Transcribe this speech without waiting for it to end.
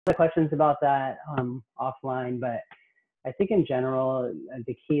the questions about that offline, but I think in general,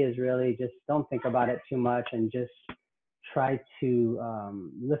 the key is really just don't think about it too much and just try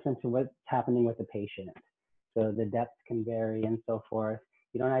to listen to what's happening with the patient. So the depth can vary and so forth.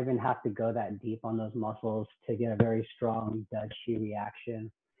 You don't even have to go that deep on those muscles to get a very strong Dutch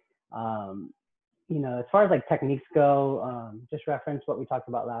reaction. Um, as far as like techniques go, just reference what we talked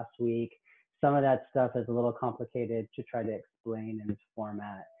about last week. Some of that stuff is a little complicated to try to explain in this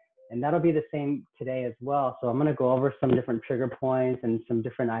format. And that'll be the same today as well. So I'm going to go over some different trigger points and some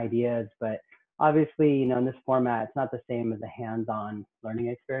different ideas, but obviously, in this format, it's not the same as a hands-on learning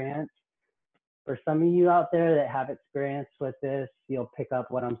experience. For some of you out there that have experience with this, you'll pick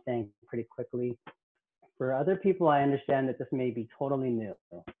up what I'm saying pretty quickly. For other people, I understand that this may be totally new.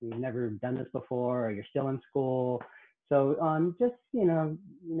 You've never done this before, or you're still in school. So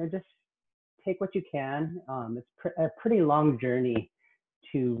just take what you can. It's a pretty long journey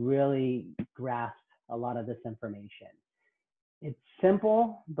to really grasp a lot of this information. It's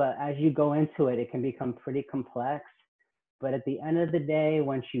simple, but as you go into it, it can become pretty complex. But at the end of the day,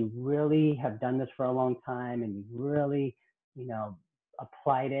 once you really have done this for a long time and you've really,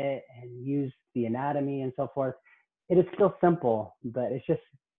 applied it and used the anatomy and so forth, it is still simple, but it's just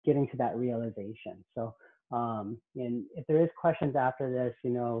getting to that realization. So, and if there is questions after this,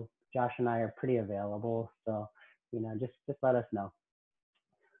 Josh and I are pretty available. So, just let us know.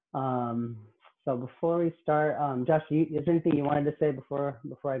 So before we start, Josh, is there anything you wanted to say before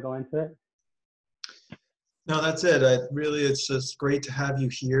I go into it? No, that's it. It's just great to have you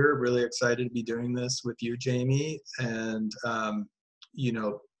here. Really excited to be doing this with you, Jaime. And,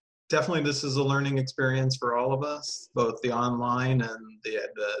 definitely this is a learning experience for all of us, both the online and the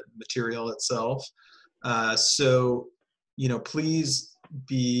material itself. So, please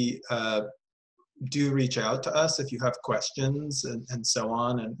do reach out to us if you have questions and so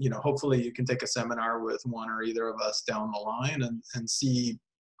on. And, hopefully you can take a seminar with one or either of us down the line and see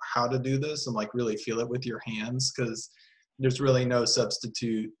how to do this and really feel it with your hands, because there's really no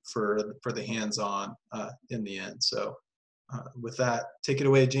substitute for the hands-on in the end. So with that, take it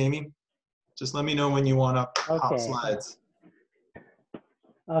away, Jaime. Just let me know when you want to hop slides.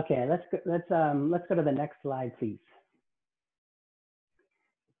 Okay, let's go to the next slide, please.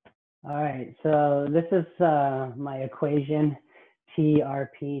 All right, so this is my equation,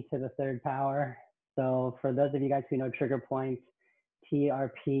 TRP to the third power. So for those of you guys who know trigger points,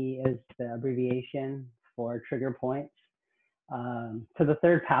 TRP is the abbreviation for trigger points to the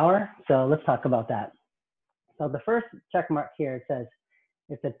third power. So let's talk about that. So the first check mark here says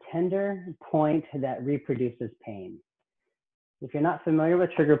it's a tender point that reproduces pain. If you're not familiar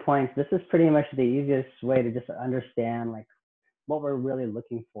with trigger points, this is pretty much the easiest way to just understand what we're really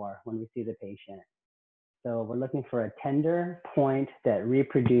looking for when we see the patient. So we're looking for a tender point that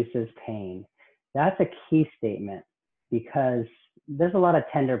reproduces pain. That's a key statement because there's a lot of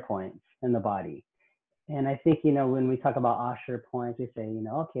tender points in the body. And I think, when we talk about Osher points, we say,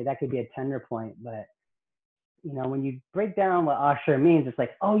 okay, that could be a tender point. But, when you break down what Osher means, it's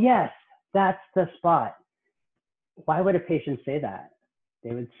like, oh, yes, that's the spot. Why would a patient say that?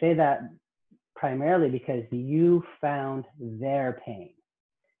 They would say that primarily because you found their pain.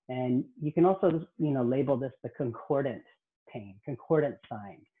 And you can also, label this the concordant pain, concordant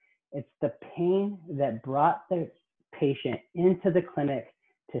sign. It's the pain that brought the patient into the clinic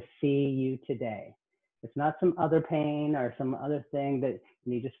to see you today. It's not some other pain or some other thing that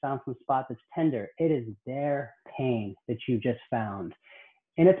you just found some spot that's tender. It is their pain that you just found.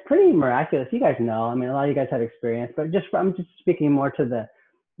 And it's pretty miraculous. You guys know, a lot of you guys have experience, but I'm just speaking more to the,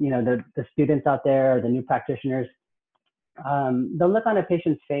 the students out there or the new practitioners. The look on a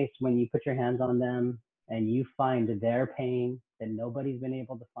patient's face when you put your hands on them and you find their pain that nobody's been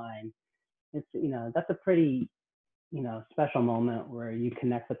able to find, it's, that's a pretty, special moment where you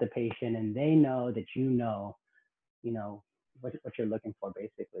connect with the patient and they know that what you're looking for,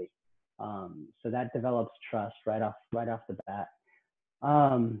 basically. So that develops trust right off the bat.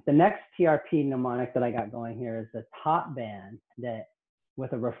 The next TRP mnemonic that I got going here is the top band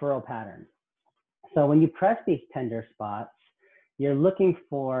with a referral pattern. So when you press these tender spots, you're looking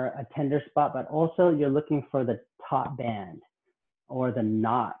for a tender spot, but also you're looking for the top band or the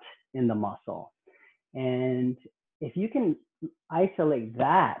knot in the muscle. And if you can isolate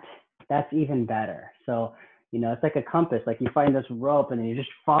that, that's even better. So, it's like a compass, like you find this rope and then you just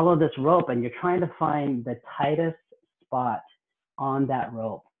follow this rope and you're trying to find the tightest spot on that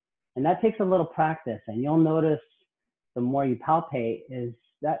rope. And that takes a little practice, and you'll notice the more you palpate is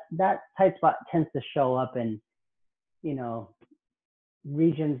that tight spot tends to show up in,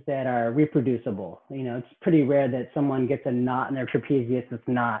 regions that are reproducible. You know, it's pretty rare that someone gets a knot in their trapezius that's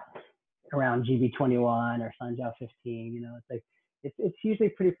not around GB21 or Sanjiao 15. You know, it's like it's usually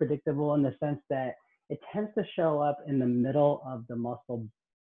pretty predictable in the sense that it tends to show up in the middle of the muscle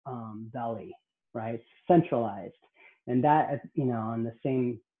belly, right? Centralized, and that, you know, in the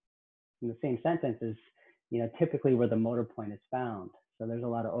same sentence is, you know, typically where the motor point is found. So there's a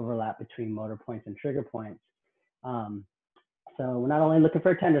lot of overlap between motor points and trigger points. So we're not only looking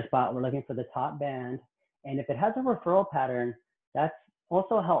for a tender spot, we're looking for the top band. And if it has a referral pattern, that's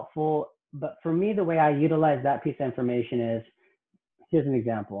also helpful. But for me, the way I utilize that piece of information is, here's an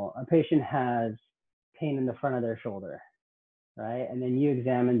example. A patient has pain in the front of their shoulder, right? And then you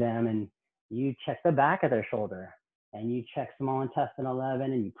examine them and you check the back of their shoulder and you check small intestine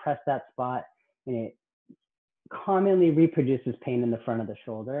 11 and you press that spot, and it commonly reproduces pain in the front of the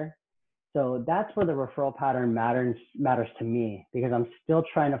shoulder. So that's where the referral pattern matters to me, because I'm still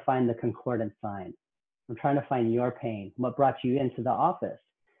trying to find the concordant sign. I'm trying to find your pain, what brought you into the office.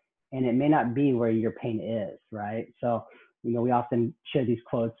 And it may not be where your pain is, right? So, you know, we often share these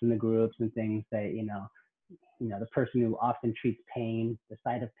quotes in the groups and things that, you know, the person who often treats pain, the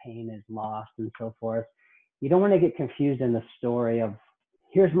site of pain is lost and so forth. You don't want to get confused in the story of,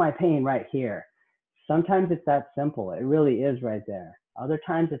 here's my pain right here. Sometimes it's that simple. It really is right there. Other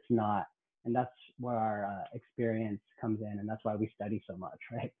times it's not. And that's where our experience comes in. And that's why we study so much,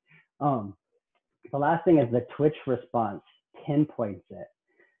 right? The last thing is the twitch response pinpoints it.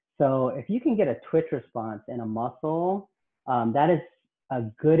 So if you can get a twitch response in a muscle, that is a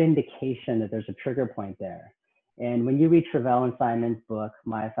good indication that there's a trigger point there. And when you read Travell and Simon's book,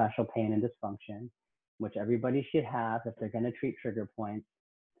 Myofascial Pain and Dysfunction, which everybody should have if they're going to treat trigger points.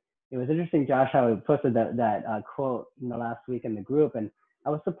 It was interesting, Josh, how we posted that quote in the last week in the group, and I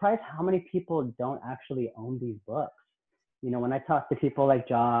was surprised how many people don't actually own these books. You know, when I talk to people like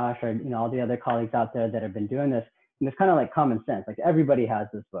Josh or, you know, all the other colleagues out there that have been doing this, and it's kind of like common sense. Like, everybody has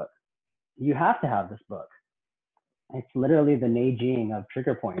this book. You have to have this book. It's literally the Neijing of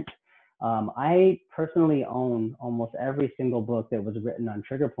trigger points. I personally own almost every single book that was written on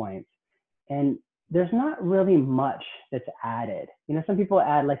trigger points, and there's not really much that's added. You know, some people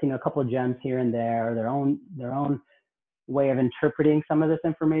add, like, you know, a couple of gems here and there, or their own way of interpreting some of this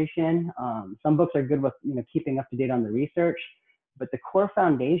information. Some books are good with, you know, keeping up to date on the research, but the core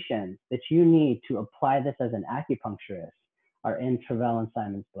foundations that you need to apply this as an acupuncturist are in Travell and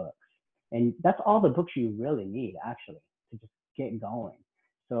Simon's books. And that's all the books you really need, actually, to just get going.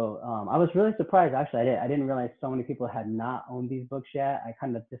 So I was really surprised, actually. I didn't realize so many people had not owned these books yet. I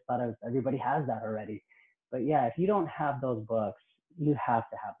kind of just thought everybody has that already. But yeah, if you don't have those books, you have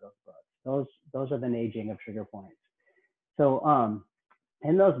to have those books. Those are the Neijing of trigger points. So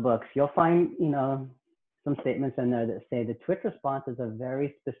in those books, you'll find, you know, some statements in there that say the twitch response is a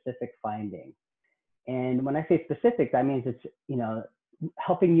very specific finding. And when I say specific, that means it's, you know,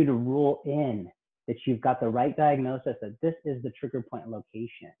 helping you to rule in that you've got the right diagnosis, that this is the trigger point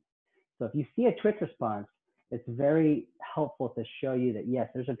location. So if you see a twitch response, it's very helpful to show you that, yes,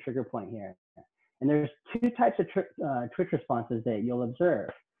 there's a trigger point here. And there's two types of twitch responses that you'll observe.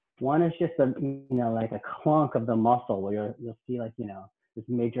 One is just a, you know, like a clunk of the muscle, where you'll see, like, you know, this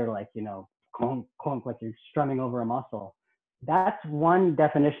major, like, you know, clunk, clunk, like you're strumming over a muscle. That's one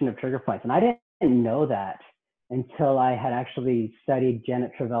definition of trigger points. And I didn't know that until I had actually studied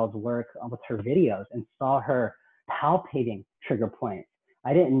Janet Travell's work with her videos and saw her palpating trigger points.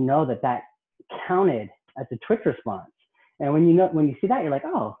 I didn't know that that counted as a twitch response. And when you see that, you're like,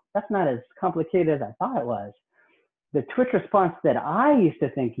 oh, that's not as complicated as I thought it was. The twitch response that I used to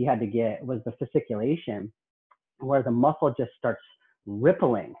think you had to get was the fasciculation, where the muscle just starts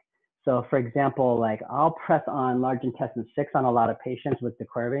rippling. So for example, like, I'll press on large intestine 6 on a lot of patients with de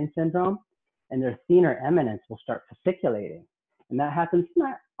Quervain syndrome, and their thenar eminence will start fasciculating. And that happens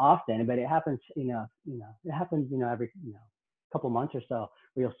not often, but it happens, it happens, every, couple months or so,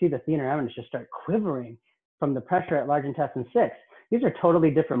 where you'll see the thenar eminence just start quivering from the pressure at large intestine 6. These are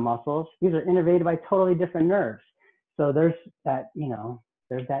totally different muscles. These are innervated by totally different nerves. So there's that,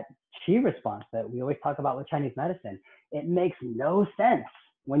 there's that chi response that we always talk about with Chinese medicine. It makes no sense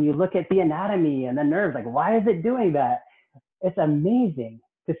when you look at the anatomy and the nerves. Like, why is it doing that? It's amazing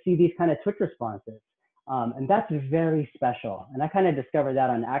to see these kind of twitch responses. And that's very special. And I kind of discovered that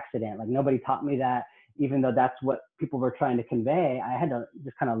on accident. Like, nobody taught me that, even though that's what people were trying to convey. I had to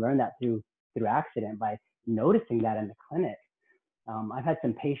just kind of learn that through accident by noticing that in the clinic. I've had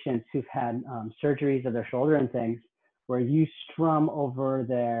some patients who've had surgeries of their shoulder and things, where you strum over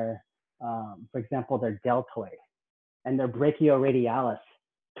their, for example, their deltoid, and their brachioradialis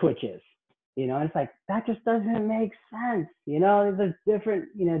twitches. you know, and it's like, that just doesn't make sense. You know, there's different,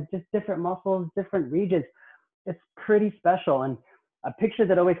 you know, just different muscles, different regions. It's pretty special. And a picture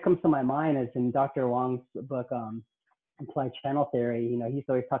that always comes to my mind is in Dr. Wong's book, Applied Channel Theory. You know, he used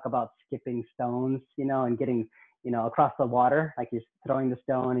to always talk about skipping stones, you know, and getting, you know, across the water, like you're throwing the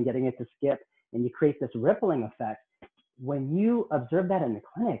stone and getting it to skip, and you create this rippling effect. When you observe that in the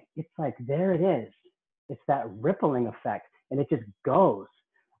clinic, it's like, there it is. It's that rippling effect, and it just goes.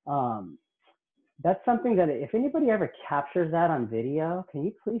 That's something that if anybody ever captures that on video, can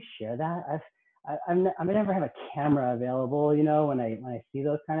you please share that? I never have a camera available, you know, when I see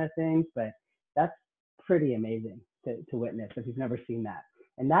those kind of things, but that's pretty amazing to witness if you've never seen that.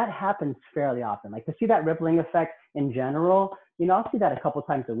 And that happens fairly often. Like, to see that rippling effect in general, you know, I'll see that a couple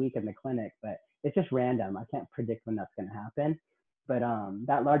times a week in the clinic, but it's just random. I can't predict when that's going to happen. But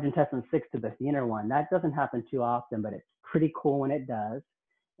that large intestine 6 to the thinner one, that doesn't happen too often, but it's pretty cool when it does.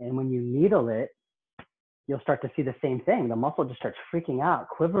 And when you needle it, you'll start to see the same thing. The muscle just starts freaking out,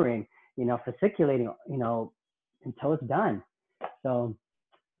 quivering, you know, fasciculating, you know, until it's done. So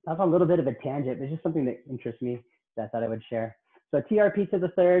that's a little bit of a tangent. It's just something that interests me that I thought I would share. So TRP to the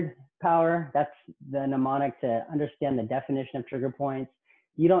third power, that's the mnemonic to understand the definition of trigger points.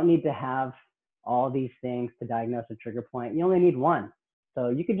 You don't need to have all these things to diagnose a trigger point. You only need one. So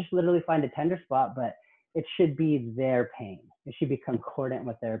you can just literally find a tender spot, but it should be their pain. It should be concordant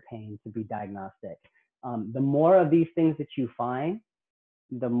with their pain to be diagnostic. The more of these things that you find,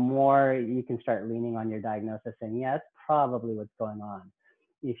 the more you can start leaning on your diagnosis and, yeah, that's probably what's going on.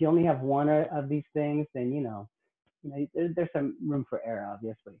 If you only have one of these things, then, you know, there's some room for error,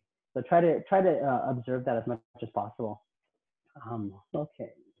 obviously. So try to observe that as much as possible.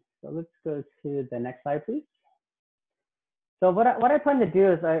 Okay, so let's go to the next slide, please. So what I plan to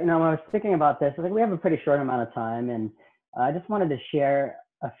do is, you know, when I was thinking about this, I think we have a pretty short amount of time, and I just wanted to share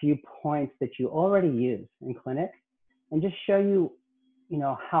a few points that you already use in clinic, and just show you, you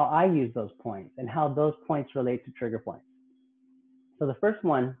know, how I use those points and how those points relate to trigger points. So the first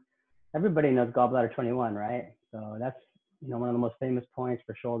one, everybody knows gallbladder 21, right? So that's, you know, one of the most famous points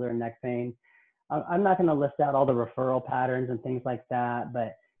for shoulder and neck pain. I'm not going to list out all the referral patterns and things like that,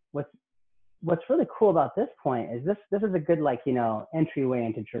 but what's really cool about this point is this is a good, like, you know, entryway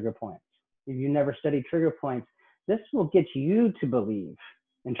into trigger points. If you never studied trigger points, this will get you to believe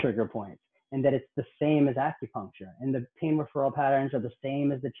in trigger points and that it's the same as acupuncture, and the pain referral patterns are the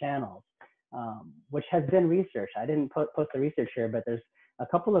same as the channels, which has been researched. I didn't post the research here, but there's a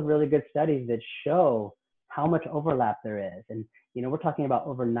couple of really good studies that show how much overlap there is. And, you know, we're talking about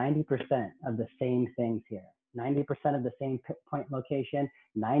over 90% of the same things here. 90% of the same point location,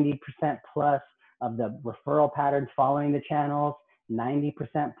 90% plus of the referral patterns following the channels, 90%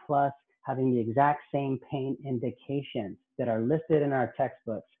 plus having the exact same pain indications that are listed in our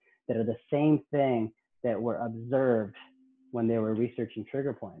textbooks, that are the same thing that were observed when they were researching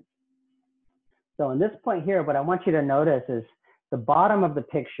trigger points. So in this point here, what I want you to notice is the bottom of the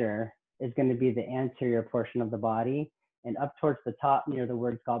picture is going to be the anterior portion of the body, and up towards the top near the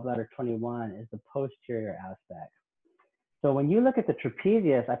words gallbladder 21 is the posterior aspect. So when you look at the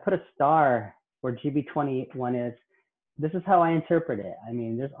trapezius, I put a star where GB21 is. This is how I interpret it. I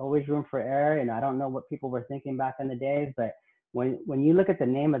mean, there's always room for error, and I don't know what people were thinking back in the days, but when you look at the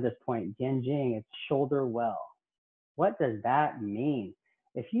name of this point, Genjing, it's shoulder well. What does that mean?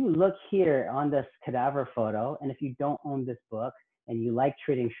 If you look here on this cadaver photo, and if you don't own this book and you like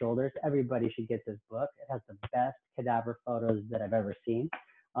treating shoulders, everybody should get this book. It has the best cadaver photos that I've ever seen.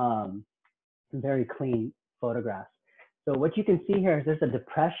 Very clean photographs. So what you can see here is there's a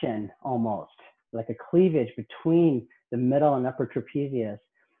depression almost, like a cleavage between the middle and upper trapezius.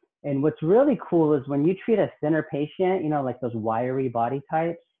 And what's really cool is when you treat a thinner patient, you know, like those wiry body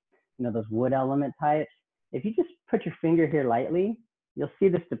types, you know, those wood element types, if you just put your finger here lightly, you'll see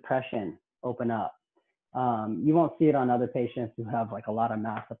this depression open up. You won't see it on other patients who have like a lot of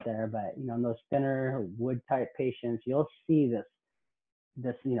mass up there, but, you know, in those thinner wood type patients, you'll see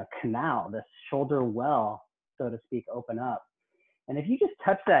this, you know, canal, this shoulder well, so to speak, open up. And if you just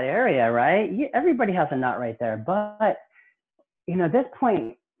touch that area, right, everybody has a knot right there. But, you know, this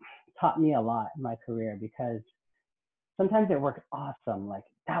point taught me a lot in my career, because sometimes it worked awesome. Like,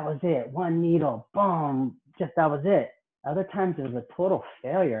 that was it, one needle, boom, just that was it. Other times it was a total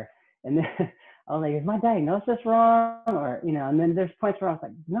failure. And then I was like, is my diagnosis wrong? Or, you know, and then there's points where I was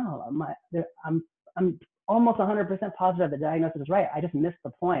like, no, I'm almost 100% positive the diagnosis is right. I just missed the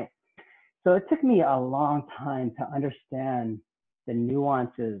point. So it took me a long time to understand the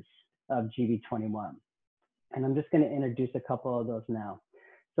nuances of GB21. And I'm just going to introduce a couple of those now.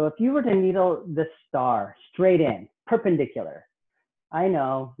 So if you were to needle this star straight in, perpendicular, I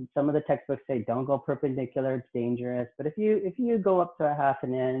know some of the textbooks say don't go perpendicular, it's dangerous. But if you go up to a half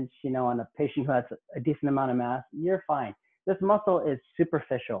an inch, on a patient who has a decent amount of mass, you're fine. This muscle is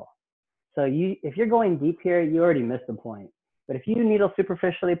superficial. So if you're going deep here, you already missed the point. But if you needle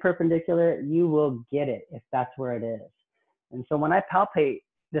superficially perpendicular, you will get it if that's where it is. And so when I palpate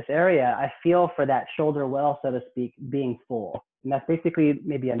this area, I feel for that shoulder well, so to speak, being full. And that's basically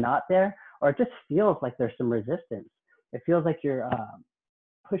maybe a knot there, or it just feels like there's some resistance. It feels like you're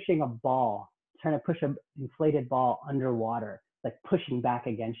pushing a ball, trying to push an inflated ball underwater, like pushing back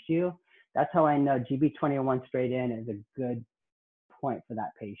against you. That's how I know GB21 straight in is a good point for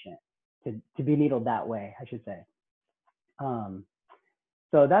that patient to be needled that way, I should say.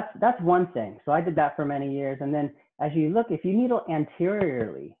 So that's one thing. So I did that for many years. And then as you look, if you needle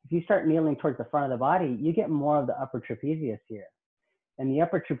anteriorly, if you start needling towards the front of the body, you get more of the upper trapezius here. And the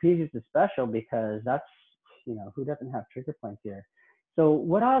upper trapezius is special because that's, who doesn't have trigger points here? So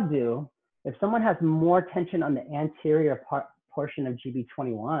what I'll do, if someone has more tension on the anterior portion of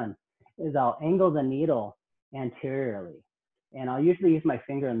GB21, is I'll angle the needle anteriorly. And I'll usually use my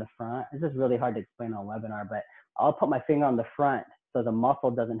finger in the front. This is really hard to explain on a webinar, but I'll put my finger on the front so the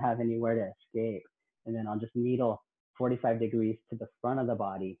muscle doesn't have anywhere to escape. And then I'll just needle 45 degrees to the front of the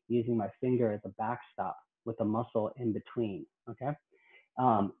body using my finger as a backstop with the muscle in between, okay?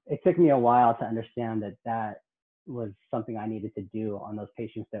 It took me a while to understand that was something I needed to do on those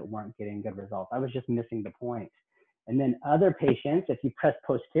patients that weren't getting good results. I was just missing the point. And then other patients, if you press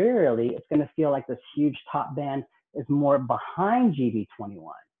posteriorly, it's gonna feel like this huge top band is more behind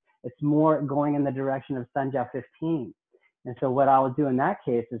GB21. It's more going in the direction of Sanjiao 15. And so what I'll do in that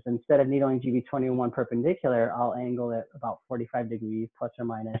case is instead of needling GB21 perpendicular, I'll angle it about 45 degrees plus or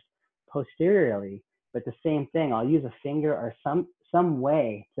minus posteriorly. But the same thing, I'll use a finger or some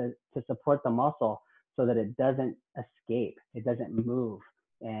way to support the muscle so that it doesn't escape, it doesn't move.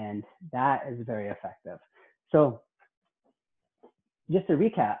 And that is very effective. So just to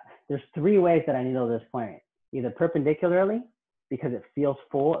recap, there's 3 ways that I needle this point. Either perpendicularly, because it feels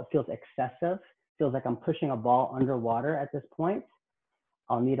full, it feels excessive, feels like I'm pushing a ball underwater at this point.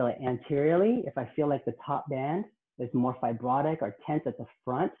 I'll needle it anteriorly if I feel like the top band is more fibrotic or tense at the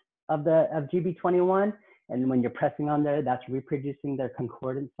front of GB21. And when you're pressing on there, that's reproducing their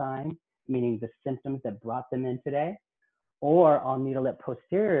concordant sign, meaning the symptoms that brought them in today. Or I'll needle it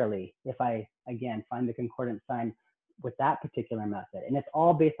posteriorly if I, again, find the concordant sign with that particular method. And it's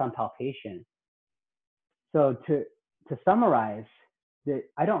all based on palpation. So to summarize,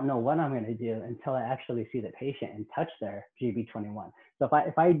 I don't know what I'm going to do until I actually see the patient and touch their GB21. So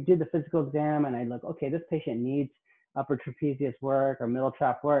if I did the physical exam and I look, okay, this patient needs upper trapezius work or middle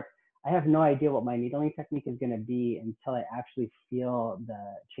trap work, I have no idea what my needling technique is going to be until I actually feel the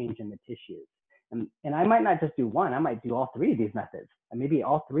change in the tissues. And I might not just do one, I might do all 3 of these methods. And maybe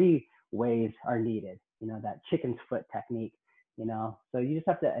all 3 ways are needed, that chicken's foot technique, So you just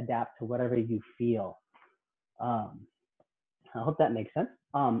have to adapt to whatever you feel. I hope that makes sense.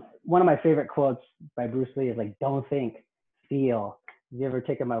 One of my favorite quotes by Bruce Lee is like, don't think, feel. If you ever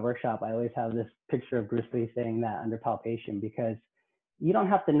taken my workshop, I always have this picture of Bruce Lee saying that under palpation, because you don't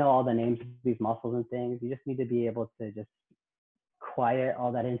have to know all the names of these muscles and things. You just need to be able to just quiet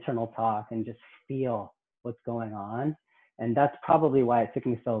all that internal talk and just feel what's going on. And that's probably why it took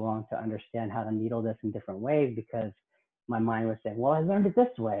me so long to understand how to needle this in different ways, because my mind was saying, well, I learned it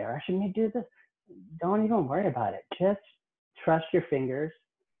this way, or I shouldn't do this. Don't even worry about it. Just trust your fingers.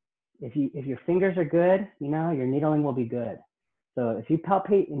 If your fingers are good, your needling will be good. So if you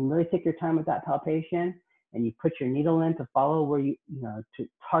palpate and really take your time with that palpation, and you put your needle in to follow where to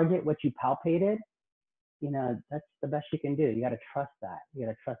target what you palpated, that's the best you can do. You got to trust that. You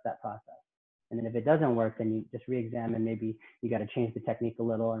got to trust that process. And then if it doesn't work, then you just re-examine. Maybe you got to change the technique a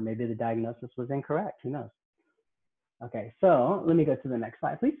little, or maybe the diagnosis was incorrect. Who knows? Okay, so let me go to the next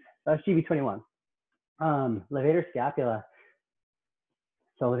slide, please. That's GB21. Levator scapula.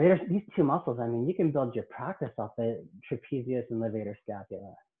 So levator, these 2 muscles, you can build your practice off the trapezius and levator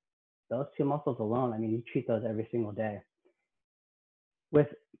scapula. Those 2 muscles alone, you treat those every single day. With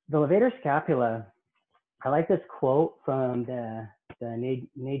the levator scapula, I like this quote from the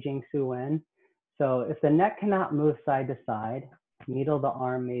Neijing Su Wen. So if the neck cannot move side to side, needle the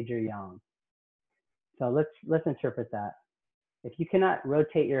arm major yang. So let's interpret that. If you cannot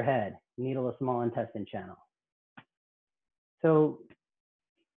rotate your head, needle a small intestine channel. So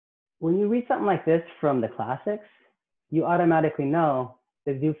when you read something like this from the classics, you automatically know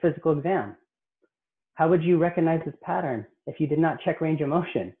they do physical exam. How would you recognize this pattern if you did not check range of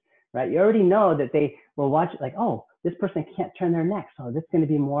motion, right? You already know that they will watch, like, oh, this person can't turn their neck, so this is going to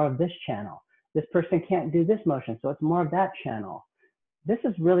be more of this channel. This person can't do this motion, so it's more of that channel. this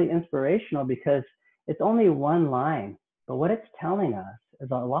is really inspirational because it's only one line, but what it's telling us is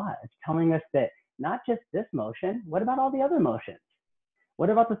a lot. It's telling us that not just this motion, what about all the other motions? What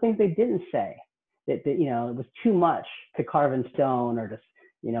about the things they didn't say? That you know, it was too much to carve in stone or just,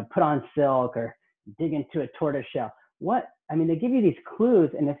 you know, put on silk or dig into a tortoise shell. What, I mean, they give you these clues,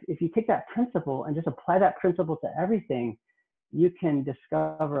 and if you take that principle and just apply that principle to everything, you can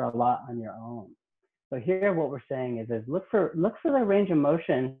discover a lot on your own. So here what we're saying is look for the range of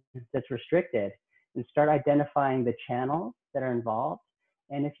motion that's restricted and start identifying the channels that are involved.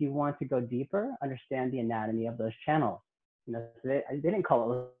 And if you want to go deeper, understand the anatomy of those channels. You know, they didn't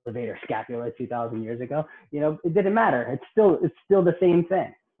call it levator scapula 2,000 years ago. You know, it didn't matter. It's still the same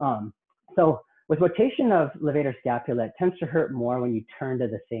thing. So with rotation of levator scapula, it tends to hurt more when you turn to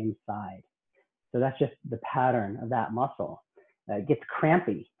the same side. So that's just the pattern of that muscle. It gets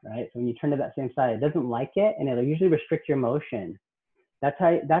crampy, right? So when you turn to that same side, it doesn't like it, and it'll usually restrict your motion. That's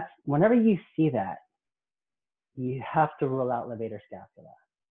whenever you see that, you have to rule out levator scapula.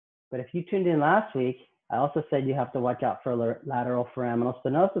 But if you tuned in last week, I also said you have to watch out for lateral foraminal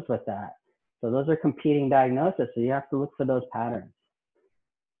stenosis with that. So those are competing diagnoses, so you have to look for those patterns.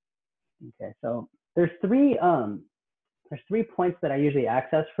 Okay, so there's three points that I usually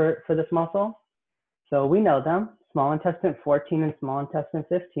access for this muscle. So we know them. Small intestine 14 and small intestine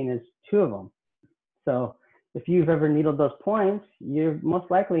 15 is two of them. So if you've ever needled those points, you're most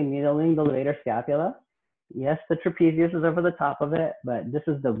likely needling the levator scapula. Yes, the trapezius is over the top of it, but this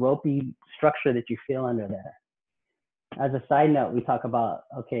is the ropey structure that you feel under there. As a side note, we talk about,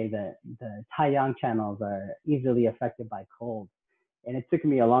 okay, the Tai-Yang channels are easily affected by cold. And it took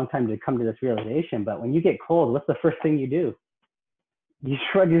me a long time to come to this realization, but when you get cold, what's the first thing you do? You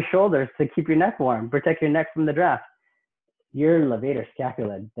shrug your shoulders to keep your neck warm, protect your neck from the draft. Your levator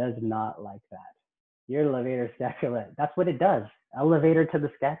scapula does not like that. Your levator scapula, that's what it does, elevator to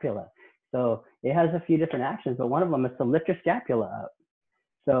the scapula. So it has a few different actions, but one of them is to lift your scapula up.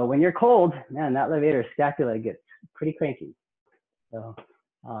 So when you're cold, man, that levator scapula gets pretty cranky. So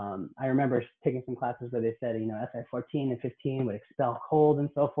I remember taking some classes where they said, you know, SI 14 and 15 would expel cold and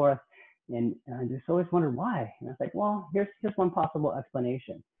so forth. And I just always wondered why. And I was like, well, here's one possible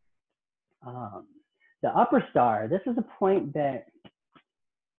explanation. The upper star, this is a point that,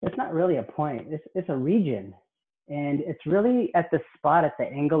 it's not really a point, it's a region. And it's really at the spot at the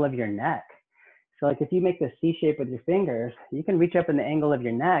angle of your neck. So like if you make the C shape with your fingers, you can reach up in the angle of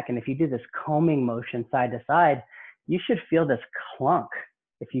your neck. And if you do this combing motion side to side, you should feel this clunk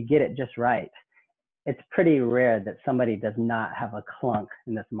if you get it just right. It's pretty rare that somebody does not have a clunk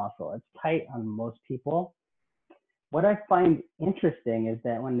in this muscle. It's tight on most people. What I find interesting is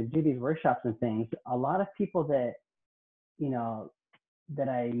that when I do these workshops and things, a lot of people that, you know, that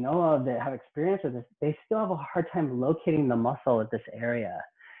I know of that have experience with this, they still have a hard time locating the muscle at this area.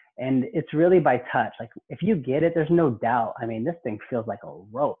 And it's really by touch. Like if you get it, there's no doubt. I mean, this thing feels like a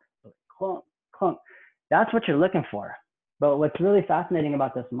rope. Clunk, clunk. That's what you're looking for. But what's really fascinating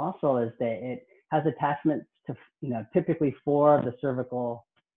about this muscle is that it has attachments to, you know, typically 4 of the cervical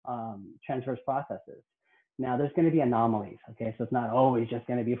transverse processes. Now there's going to be anomalies. Okay, so it's not always just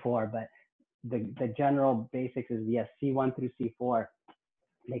going to be 4, but the general basics is yes, C1 through C4.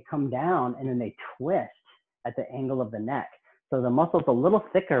 They come down and then they twist at the angle of the neck. So the muscle's a little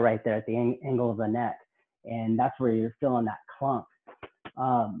thicker right there at the angle of the neck. And that's where you're feeling that clunk.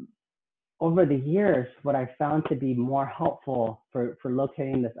 Over the years, what I found to be more helpful for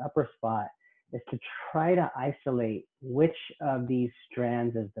locating this upper spot is to try to isolate which of these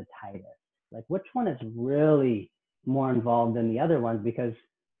strands is the tightest. Like which one is really more involved than the other ones, because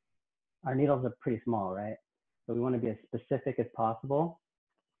our needles are pretty small, right? So we want to be as specific as possible.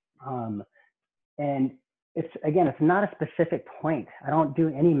 And it's not a specific point. I don't do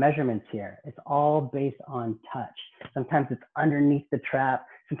any measurements here. It's all based on touch. Sometimes it's underneath the trap.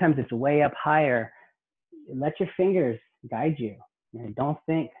 Sometimes it's way up higher. Let your fingers guide you. Don't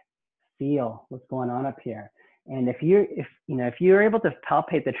think, feel what's going on up here. And if you're able to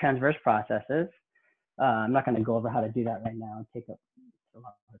palpate the transverse processes, I'm not going to go over how to do that right now and take up a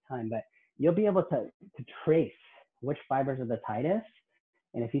lot of time, but you'll be able to trace which fibers are the tightest.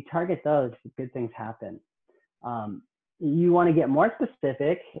 And if you target those, good things happen. You want to get more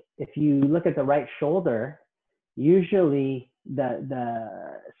specific. If you look at the right shoulder, usually the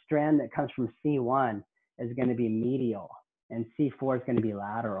strand that comes from C1 is going to be medial and C4 is going to be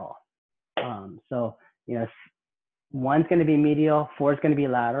lateral. So, you know, 1's going to be medial, 4 is going to be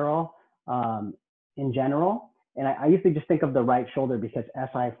lateral in general. And I usually just think of the right shoulder because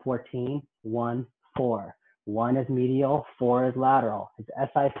SI 14, 1, 4. 1 is medial, 4 is lateral. It's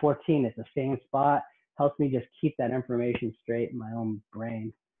SI 14, it's the same spot, helps me just keep that information straight in my own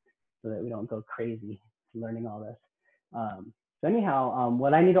brain so that we don't go crazy learning all this. So anyhow,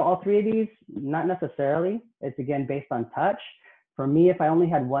 would I need all three of these? Not necessarily. It's again based on touch. For me, if I only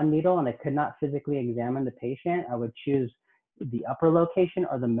had one needle and I could not physically examine the patient, I would choose the upper location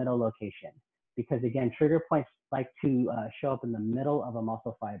or the middle location. Because again, trigger points like to show up in the middle of a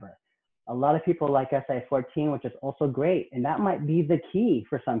muscle fiber. A lot of people like SI14, which is also great. And that might be the key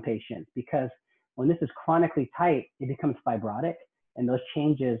for some patients, because when this is chronically tight, it becomes fibrotic. And those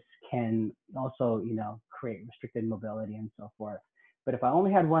changes can also, create restricted mobility and so forth. But if I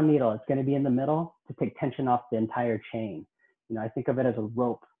only had one needle, it's going to be in the middle to take tension off the entire chain. I think of it as a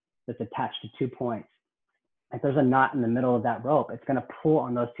rope that's attached to 2 points. If there's a knot in the middle of that rope, it's going to pull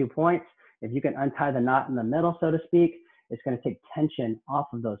on those 2 points. If you can untie the knot in the middle, so to speak, it's going to take tension off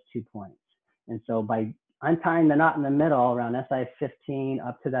of those 2 points. And so by untying the knot in the middle around SI15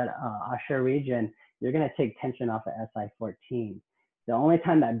 up to that Usher region, you're going to take tension off of SI14. The only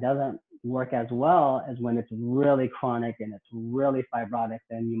time that doesn't work as well is when it's really chronic and it's really fibrotic,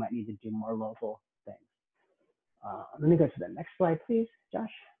 then you might need to do more local things. Let me go to the next slide, please,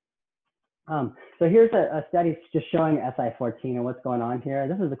 Josh. So here's a study just showing SI14 and what's going on here.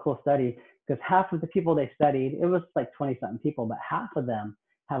 This is a cool study because half of the people they studied, it was like 20-something people, but half of them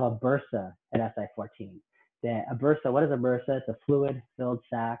have a bursa at SI14. A bursa, what is a bursa? It's a fluid-filled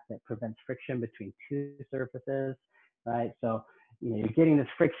sac that prevents friction between two surfaces, right? So, you're getting this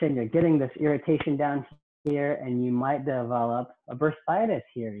friction, you're getting this irritation down here, and you might develop a bursitis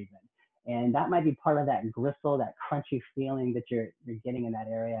here even. And that might be part of that gristle, that crunchy feeling that you're getting in that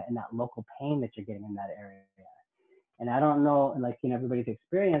area, and that local pain that you're getting in that area. And I don't know, everybody's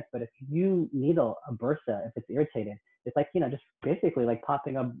experience, but if you needle a bursa, if it's irritated, it's like, just basically like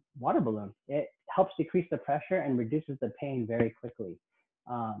popping a water balloon. It helps decrease the pressure and reduces the pain very quickly.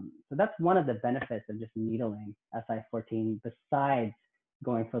 So that's one of the benefits of just needling SI14 besides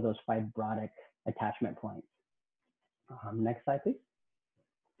going for those fibrotic attachment points. Next slide, please.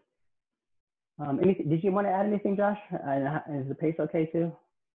 Did you want to add anything, Josh? Is the pace okay too?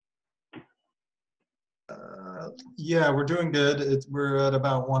 Yeah, we're doing good. We're at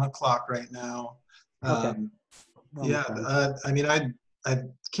about 1 o'clock right now. Okay. Yeah, I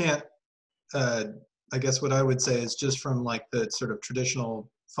can't, I guess what I would say is just from like the sort of traditional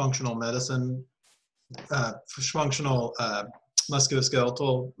functional medicine, functional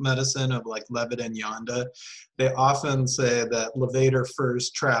musculoskeletal medicine of like Levitt and Yonda, they often say that levator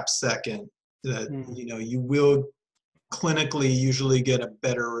first, trap second. That you will clinically usually get a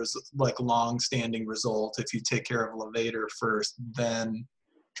better long-standing result if you take care of levator first, then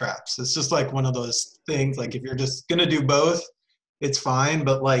traps. It's just like one of those things, like if you're just gonna do both, it's fine,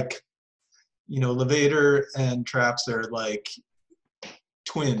 but levator and traps are like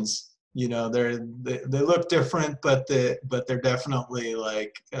twins. They look different, but they're definitely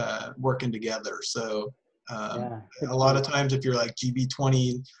like working together. So Yeah, a lot of times if you're like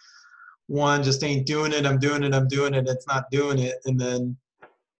GB21 just ain't doing it, I'm doing it, it's not doing it, and then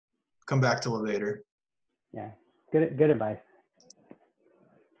come back to levator. Yeah, good advice.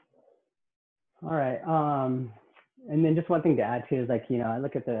 All right. And then just one thing to add too is I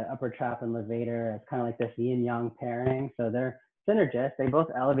look at the upper trap and levator as kind of like this yin yang pairing. So they're synergist. They both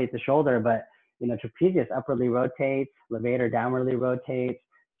elevate the shoulder, but trapezius upwardly rotates, levator downwardly rotates.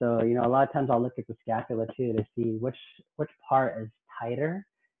 So a lot of times I'll look at the scapula too to see which part is tighter,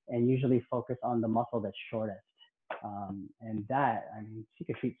 and usually focus on the muscle that's shortest. And that, you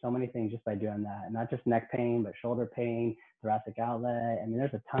could treat so many things just by doing that. Not just neck pain, but shoulder pain, thoracic outlet.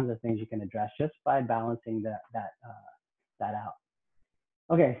 There's a tons of things you can address just by balancing that out.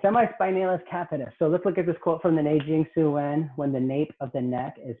 Okay, semispinalis capitis. So let's look at this quote from the Neijing Su Wen. When the nape of the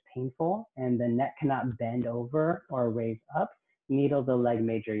neck is painful and the neck cannot bend over or raise up, needle the leg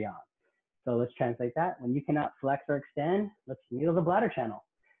major yang. So let's translate that. When you cannot flex or extend, let's needle the bladder channel.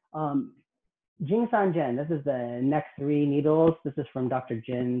 Jing San Jen, this is the neck 3 needles. This is from Dr.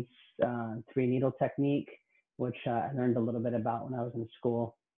 Jin's 3 needle technique, which I learned a little bit about when I was in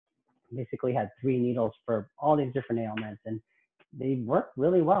school. Basically had 3 needles for all these different ailments, and they work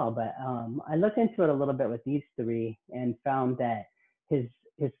really well. But I looked into it a little bit with these 3 and found that his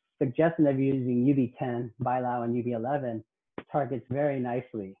suggestion of using UB10, Bilau, and UB11 targets very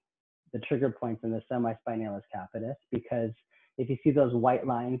nicely the trigger points in the semispinalis capitis, because if you see those white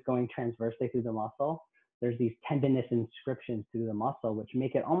lines going transversely through the muscle, there's these tendinous inscriptions through the muscle, which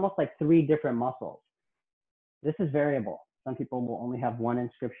make it almost like 3 different muscles. This is variable. Some people will only have 1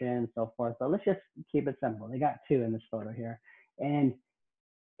 inscription and so forth, but let's just keep it simple. They got 2 in this photo here. And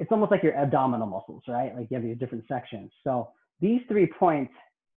it's almost like your abdominal muscles, right? Like you have these different sections. So these 3 points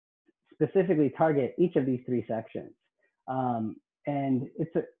specifically target each of these 3 sections. And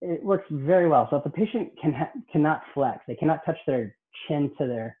it works very well. So if the patient cannot flex, they cannot touch their chin to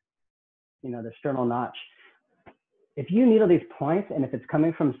their, their sternal notch. If you needle these points, and if it's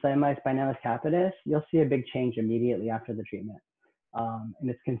coming from semispinalis capitis, you'll see a big change immediately after the treatment. And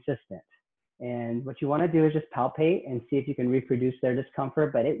it's consistent. And what you want to do is just palpate and see if you can reproduce their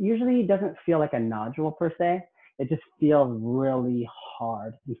discomfort, but it usually doesn't feel like a nodule per se. It just feels really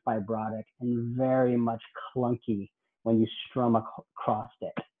hard and fibrotic and very much clunky when you strum across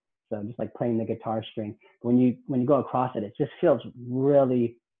it. So just like playing the guitar string. When you go across it, it just feels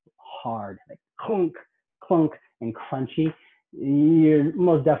really hard, like clunk, clunk, and crunchy. You're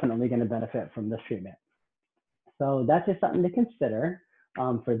most definitely going to benefit from this treatment. So that's just something to consider.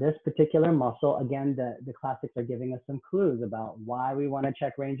 For this particular muscle, again, the classics are giving us some clues about why we want to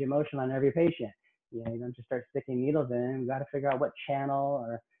check range of motion on every patient. You don't just start sticking needles in. We've got to figure out what channel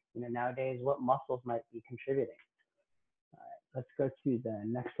or, nowadays what muscles might be contributing. All right, let's go to the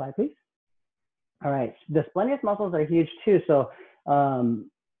next slide, please. All right, the splenius muscles are huge too. So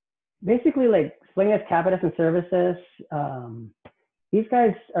basically, like splenius capitis and cervicis, these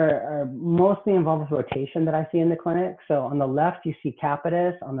guys are mostly involved with rotation that I see in the clinic. So on the left, you see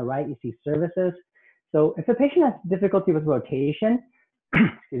capitis. On the right, you see cervicis. So if a patient has difficulty with rotation,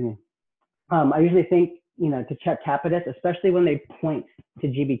 excuse me, I usually think, to check capitis, especially when they point to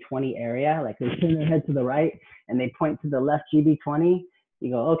GB20 area, like they turn their head to the right and they point to the left GB20,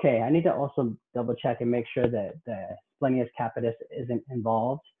 you go, okay, I need to also double check and make sure that the splenius capitis isn't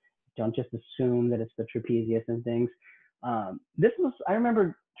involved. Don't just assume that it's the trapezius and things. I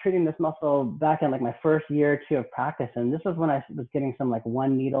remember treating this muscle back in like my first year or 2 of practice. And this was when I was getting some like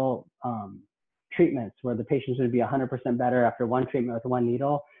 1 needle treatments where the patients would be 100% better after 1 treatment with 1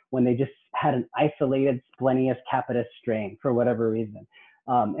 needle when they just had an isolated splenius capitis strain for whatever reason.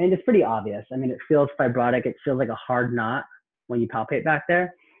 And it's pretty obvious. I mean, it feels fibrotic. It feels like a hard knot when you palpate back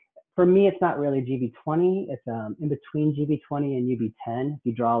there. For me, it's not really GB20. It's in between GB20 and UB10. If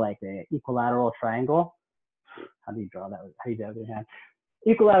you draw like an equilateral triangle, how do you draw that? How do you do that with your hand?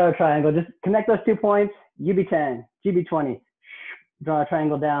 Equilateral triangle, just connect those 2 points, UB10, GB20, draw a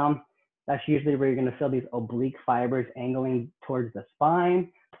triangle down. That's usually where you're gonna feel these oblique fibers angling towards the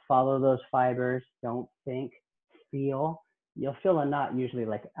spine. Follow those fibers, don't think, feel. You'll feel a knot usually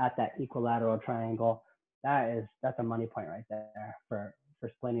like at that equilateral triangle. That's a money point right there for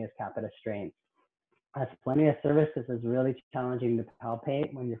splenius capitis strains. Splenius cervicis is really challenging to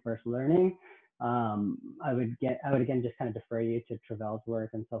palpate when you're first learning. I would again just kind of defer you to Travell's work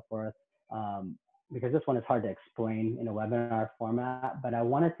and so forth, because this one is hard to explain in a webinar format. But I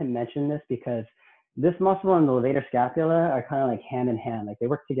wanted to mention this because this muscle and the levator scapula are kind of like hand in hand, like they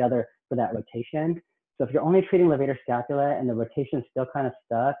work together for that rotation. So if you're only treating levator scapula and the rotation is still kind of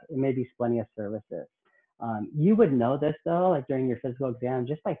stuck, it may be splenius cervicis. You would know this though, like during your physical exam,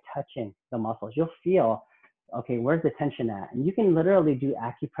 just by touching the muscles. You'll feel, okay, where's the tension at? And you can literally do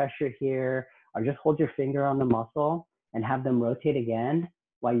acupressure here, or just hold your finger on the muscle and have them rotate again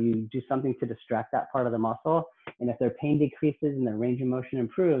while you do something to distract that part of the muscle. And if their pain decreases and their range of motion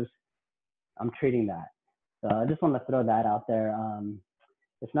improves, I'm treating that. So I just want to throw that out there.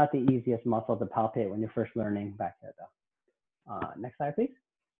 It's not the easiest muscle to palpate when you're first learning back there though. Next slide, please.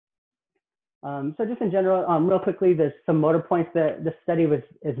 So just in general, real quickly, there's some motor points that this study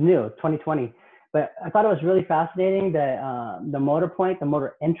is new, 2020. But I thought it was really fascinating that the motor point, the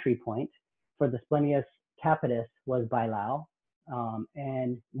motor entry point for the splenius capitis was bilau,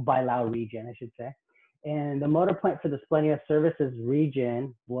 and bilau region, I should say. And the motor point for the splenius cervicis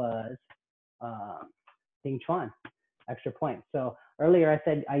region was Ding Chuan, extra point. So earlier I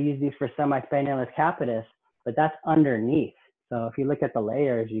said I use these for semispinalis capitis, but that's underneath. So if you look at the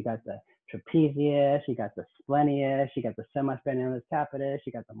layers, you got the trapezius, you got the splenius, you got the semispinalis capitis,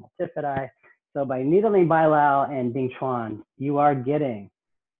 you got the multifidi. So by needling bilau and Ding Chuan, you are getting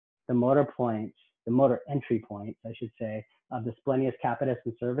the motor points, the motor entry points, I should say, of the splenius capitis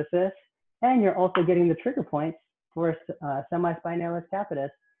and cervicis, and you're also getting the trigger points for semispinalis capitis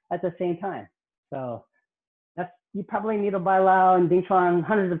at the same time. So you probably needle bilau and Ding Chuan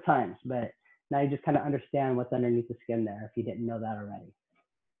hundreds of times, but now you just kind of understand what's underneath the skin there if you didn't know that already.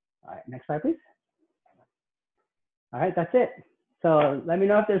 All right, next slide, please. All right, that's it. So let me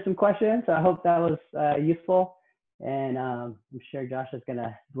know if there's some questions. I hope that was useful. And I'm sure Josh is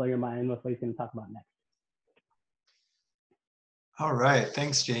gonna blow your mind with what he's gonna talk about next. All right,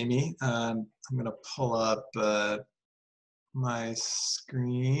 thanks, Jamie. I'm gonna pull up my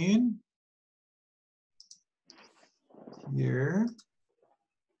screen here.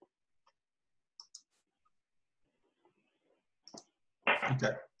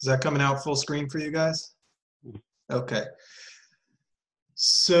 Okay. Is that coming out full screen for you guys? Okay.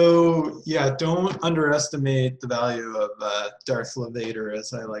 So yeah, don't underestimate the value of Darth Vader,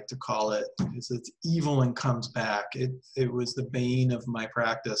 as I like to call it, because it's evil and comes back. It was the bane of my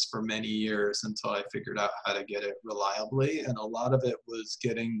practice for many years until I figured out how to get it reliably, and a lot of it was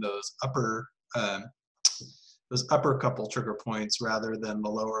getting those upper couple trigger points rather than the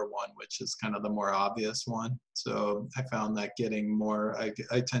lower one, which is kind of the more obvious one. So I found that getting more,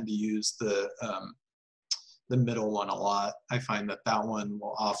 I tend to use the middle one a lot. I find that that one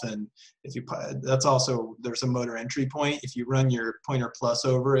will often, if you, that's also, there's a motor entry point. If you run your pointer plus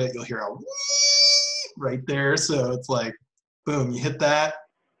over it, you'll hear a whee right there. So it's like, boom, you hit that,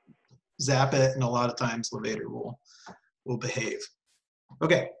 zap it, and a lot of times Levator will behave.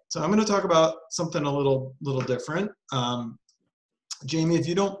 Okay, so I'm going to talk about something a little different. Jamie, if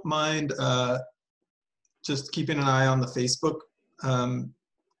you don't mind just keeping an eye on the Facebook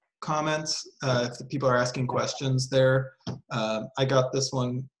comments, if the people are asking questions there. I got this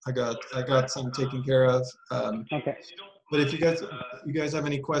one. I got some taken care of. Okay. But if you guys have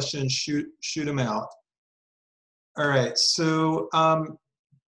any questions, shoot them out. All right. So I'm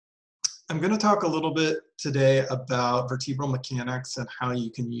going to talk a little bit today about vertebral mechanics and how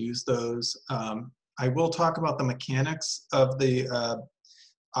you can use those. I will talk about the mechanics of the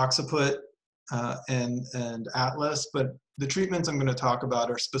occiput and atlas, but the treatments I'm going to talk about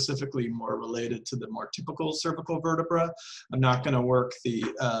are specifically more related to the more typical cervical vertebra. I'm not going to work the,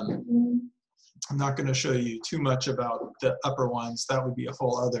 I'm not going to show you too much about the upper ones. That would be a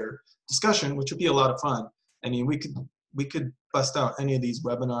whole other discussion, which would be a lot of fun. I mean, we could bust out any of these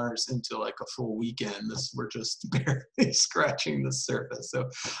webinars into like a full weekend. We're just barely scratching the surface. So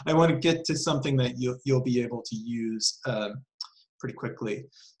I want to get to something that you'll be able to use pretty quickly.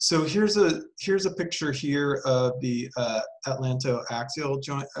 So here's a picture here of the atlantoaxial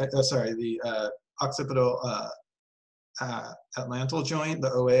joint. Sorry, the occipital atlantal joint,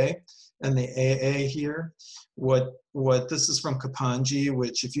 the OA, and the AA here. What this is from Kapanji,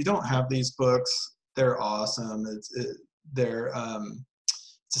 which if you don't have these books, they're awesome. They're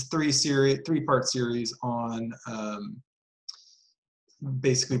it's a three-part series on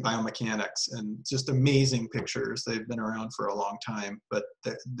basically biomechanics, and just amazing pictures. They've been around for a long time, but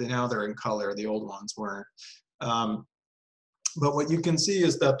now they're in color. The old ones weren't. But what you can see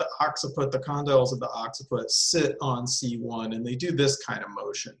is that the occiput, the condyles of the occiput sit on C1, and they do this kind of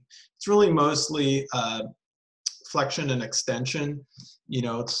motion. It's really mostly flexion and extension. You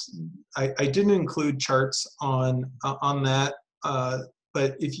know, I didn't include charts on that,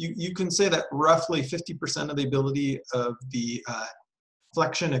 but if you can say that roughly 50% of the ability of the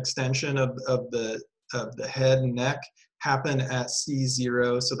flexion extension of the head and neck happen at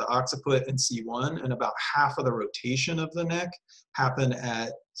C0, so the occiput and C1, and about half of the rotation of the neck happen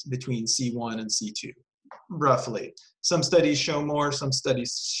at between C1 and C2, roughly. Some studies show more, some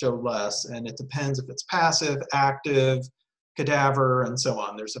studies show less, and it depends if it's passive, active, cadaver, and so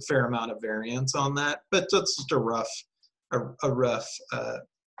on. There's a fair amount of variance on that, but that's just a rough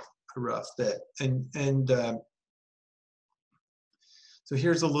bit. So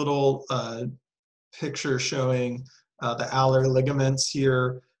here's a little picture showing the alar ligaments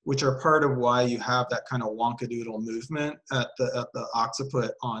here, which are part of why you have that kind of wonkadoodle movement at the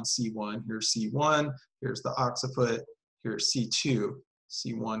occiput on C1. Here's C1, here's the occiput, here's C2.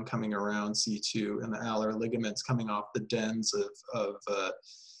 C1 coming around C2, and the alar ligaments coming off the dens of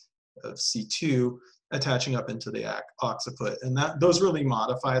C2 attaching up into the occiput, and those really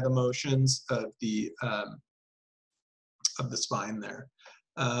modify the motions of the spine there.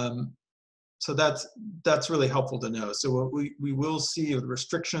 So that's really helpful to know. So what we will see with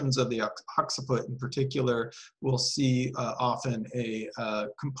restrictions of the occiput in particular, we'll see often a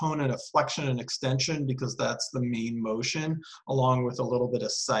component of flexion and extension, because that's the main motion, along with a little bit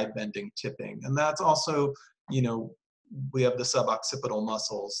of side bending tipping. And that's also, you know, we have the suboccipital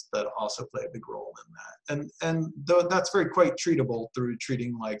muscles that also play a big role in that. And though that's quite treatable through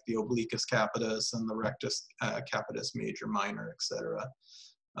treating like the obliquus capitis and the rectus capitis major minor, etc.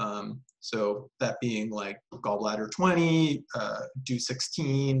 So that being like gallbladder 20, do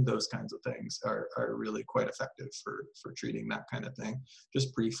 16, those kinds of things are really quite effective for treating that kind of thing.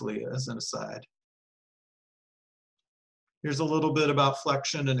 Just briefly as an aside. Here's a little bit about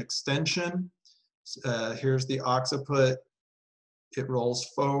flexion and extension. Here's the occiput. It rolls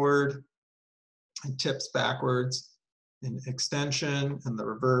forward and tips backwards in extension, and the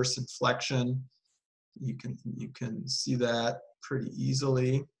reverse in flexion. You can see that pretty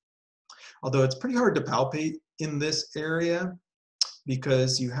easily. Although it's pretty hard to palpate in this area,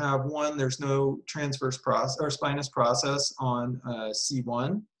 because you have one, there's no transverse process or spinous process on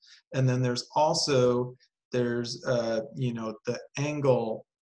C1. And then there's also, you know, the angle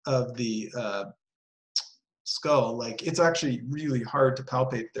of the skull. Like, it's actually really hard to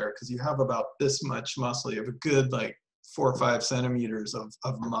palpate there because you have about this much muscle. You have a good like 4 or 5 centimeters of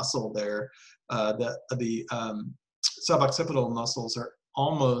muscle there. The suboccipital muscles are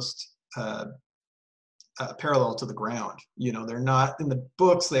almost parallel to the ground. You know, they're not, in the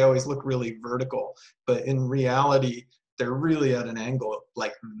books, they always look really vertical, but in reality, they're really at an angle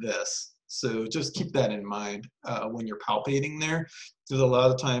like this. So just keep that in mind when you're palpating there. There's a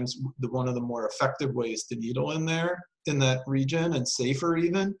lot of times one of the more effective ways to needle in there, in that region, and safer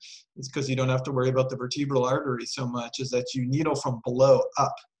even, is because you don't have to worry about the vertebral artery so much, is that you needle from below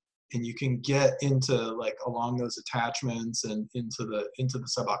up, and you can get into like along those attachments and into the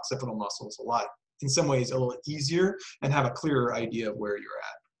suboccipital muscles a lot. In some ways a little easier, and have a clearer idea of where you're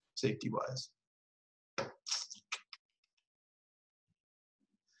at safety-wise.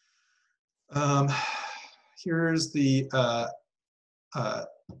 Here's the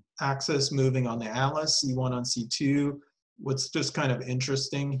axis moving on the atlas, C1 on C2. What's just kind of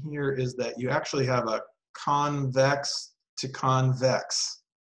interesting here is that you actually have a convex to convex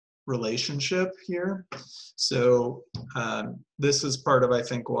relationship here. So this is part of, I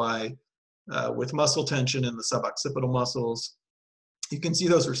think, why with muscle tension in the suboccipital muscles, you can see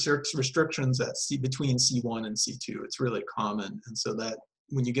those restrictions at between C1 and C2. It's really common. And so that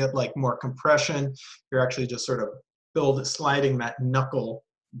when you get like more compression, you're actually just sort of sliding that knuckle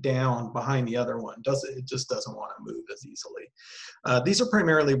down behind the other one. It just doesn't want to move as easily. These are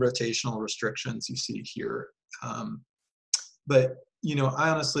primarily rotational restrictions you see here. But you know,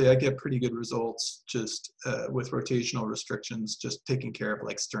 honestly, I get pretty good results just with rotational restrictions, just taking care of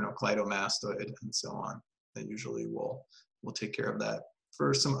like sternocleidomastoid and so on. That usually will take care of that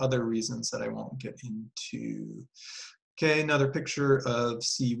for some other reasons that I won't get into. Okay, another picture of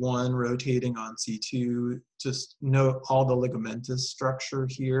C1 rotating on C2. Just note all the ligamentous structure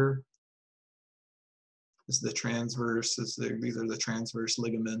here. This is the transverse, these are the transverse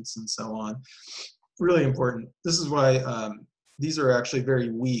ligaments and so on. Really important. This is why these are actually very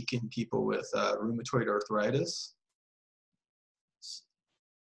weak in people with rheumatoid arthritis.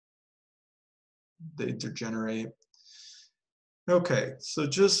 They degenerate. Okay, so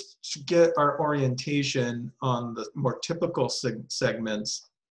just to get our orientation on the more typical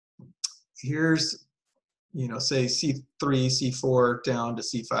segments, here's, you know, say C3, C4 down to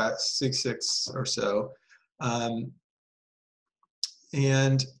C5, C6 or so.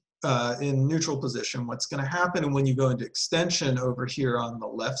 In neutral position, what's going to happen when you go into extension over here on the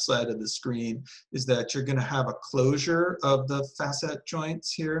left side of the screen is that you're going to have a closure of the facet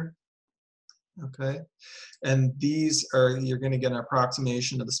joints here. Okay, and these are, you're going to get an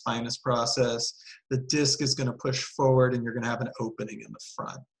approximation of the spinous process. The disc is going to push forward, and you're going to have an opening in the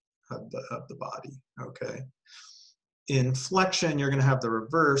front of the body. Okay, in flexion, you're going to have the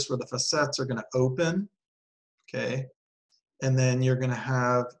reverse, where the facets are going to open. Okay, and then you're going to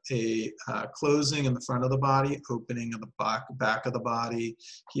have a closing in the front of the body, opening of the back of the body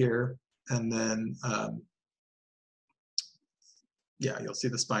here, and then yeah, you'll see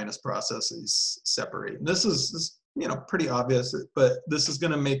the spinous processes separate. And this is, you know, pretty obvious, but this is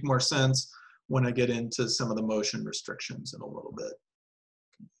going to make more sense when I get into some of the motion restrictions in a little bit.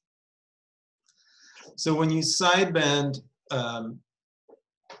 So when you side bend,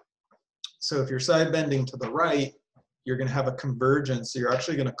 so if you're side bending to the right, you're going to have a convergence. So you're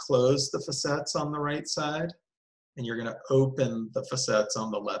actually going to close the facets on the right side, and you're going to open the facets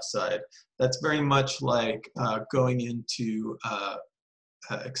on the left side. That's very much like going into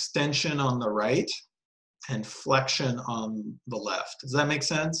extension on the right and flexion on the left. Does that make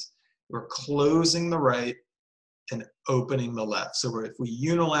sense? We're closing the right and opening the left. So if we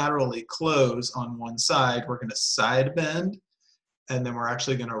unilaterally close on one side, we're going to side bend, and then we're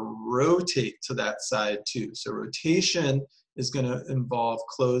actually going to rotate to that side too. So rotation is going to involve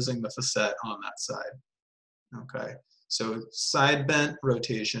closing the facet on that side. Okay, so side bent,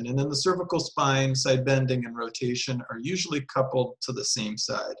 rotation. And then the cervical spine, side bending and rotation are usually coupled to the same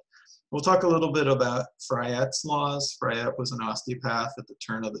side. We'll talk a little bit about Freyet's laws. Freyet was an osteopath at the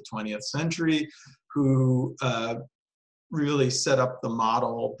turn of the 20th century who really set up the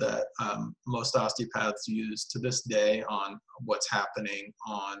model that most osteopaths use to this day on what's happening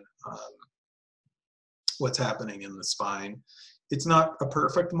in the spine. It's not a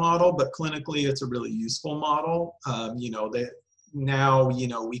perfect model, but clinically it's a really useful model. You know, now, you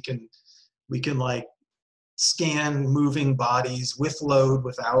know, we can like scan moving bodies with load,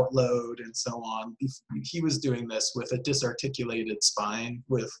 without load, and so on. He was doing this with a disarticulated spine,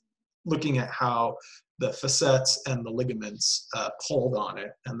 with looking at how the facets and the ligaments pulled on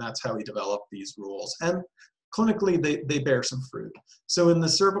it, and that's how he developed these rules. And clinically, they bear some fruit. So in the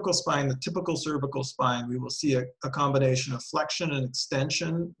cervical spine, the typical cervical spine, we will see a combination of flexion and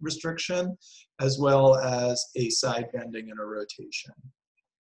extension restriction, as well as a side bending and a rotation.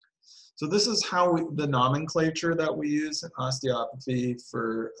 So this is how the nomenclature that we use in osteopathy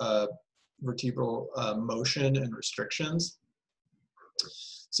for vertebral motion and restrictions.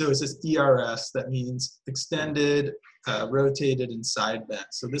 So it says ERS, that means extended, rotated, and side bent.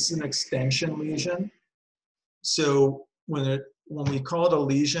 So this is an extension lesion. So when we call it a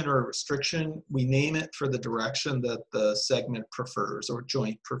lesion or a restriction, we name it for the direction that the segment prefers or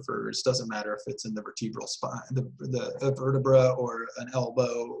joint prefers. Doesn't matter if it's in the vertebral spine, the vertebra, or an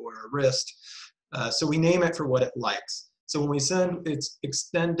elbow or a wrist. So we name it for what it likes. So when we send it's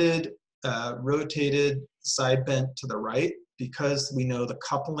extended, rotated, side bent to the right, because we know the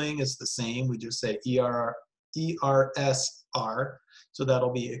coupling is the same, we just say ERSR. So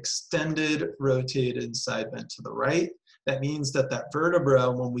that'll be extended, rotated, side bent to the right. That means that that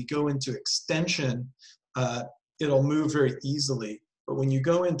vertebra, when we go into extension, it'll move very easily. But when you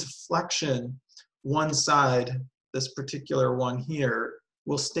go into flexion, one side, this particular one here,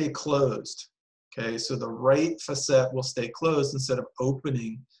 will stay closed. Okay, so the right facet will stay closed instead of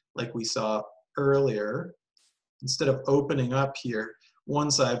opening like we saw earlier. Instead of opening up here, one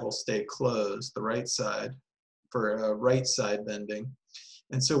side will stay closed, the right side, for a right side bending.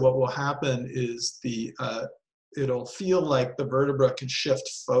 And so what will happen is it'll feel like the vertebra can shift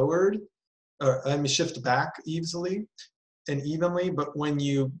forward, or shift back easily and evenly, but when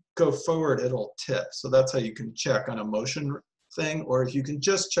you go forward, it'll tip. So that's how you can check on a motion thing, or if you can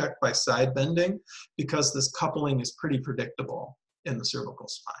just check by side bending, because this coupling is pretty predictable in the cervical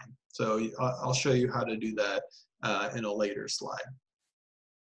spine. So I'll show you how to do that in a later slide.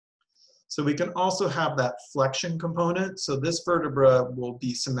 So we can also have that flexion component. So this vertebra will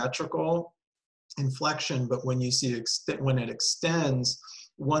be symmetrical in flexion, but when you see when it extends,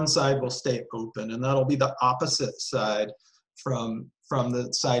 one side will stay open, and that'll be the opposite side from the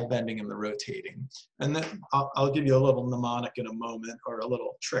side bending and the rotating. And then I'll give you a little mnemonic in a moment, or a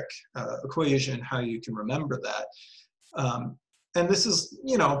little trick equation, how you can remember that. And this is,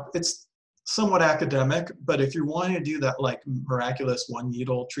 it's somewhat academic, but if you want to do that like miraculous one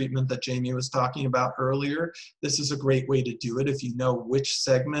needle treatment that Jaime was talking about earlier, this is a great way to do it. If you know which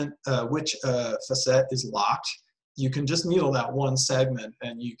segment, which facet is locked, you can just needle that one segment,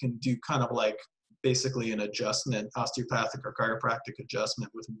 and you can do kind of like basically an adjustment, osteopathic or chiropractic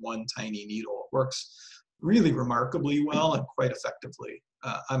adjustment with one tiny needle. It works really remarkably well and quite effectively.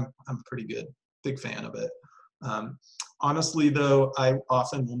 I'm pretty good, big fan of it. Honestly though, I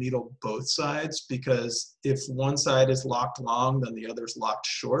often will needle both sides, because if one side is locked long, then the other's locked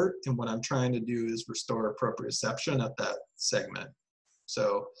short. And what I'm trying to do is restore proprioception at that segment.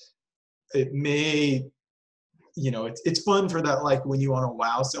 So it may, it's fun for that, like when you want to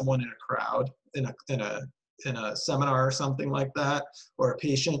wow someone in a crowd, in a seminar or something like that, or a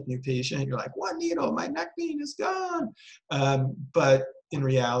new patient, you're like, one needle, my neck pain is gone. But in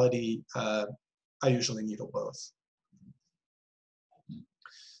reality, I usually needle both.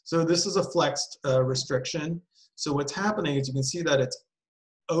 So this is a flexed restriction. So what's happening is you can see that it's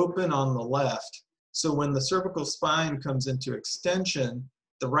open on the left. So when the cervical spine comes into extension,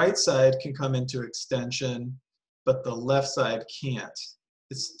 the right side can come into extension, but the left side can't.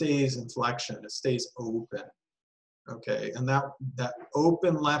 It stays in flexion, it stays open. Okay, and that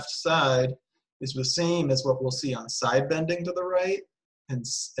open left side is the same as what we'll see on side bending to the right, and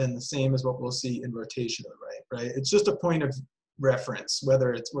the same as what we'll see in rotation to the right, right? It's just a point of reference,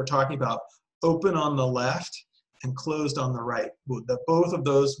 whether we're talking about open on the left and closed on the right. Both of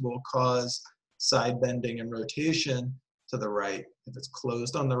those will cause side bending and rotation to the right, if it's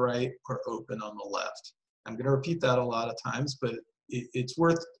closed on the right or open on the left. I'm going to repeat that a lot of times, but it's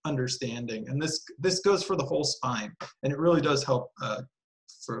worth understanding. And this goes for the whole spine, and it really does help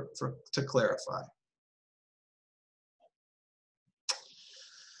to clarify.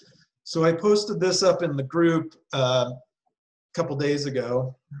 So I posted this up in the group a couple days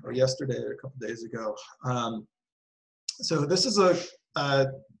ago, or yesterday or a couple days ago. So this is a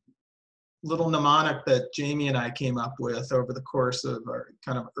little mnemonic that Jaime and I came up with over the course of our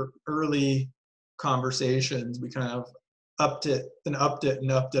kind of early conversations. We kind of upped it and upped it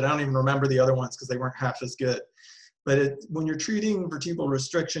and upped it. I don't even remember the other ones because they weren't half as good. But when you're treating vertebral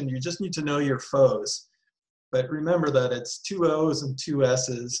restriction, you just need to know your foes. But remember that it's 2 O's and 2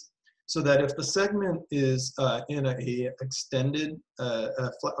 S's. so that if the segment is in a extended,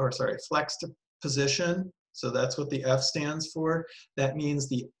 flexed position, so that's what the F stands for, that means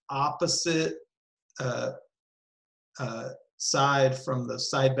the opposite side from the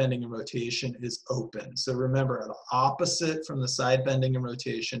side bending and rotation is open. So remember, the opposite from the side bending and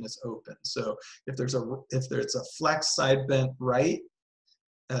rotation is open. So if there's a flex side bent right,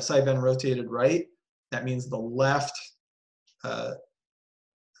 side bend rotated right, that means the left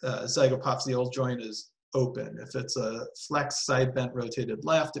zygapophyseal joint is open. If it's a flex side bent rotated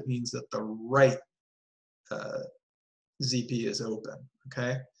left, it means that the right ZP is open.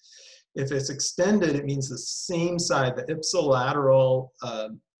 Okay. If it's extended, it means the same side, the ipsilateral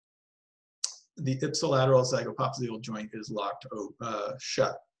zygapophyseal joint is locked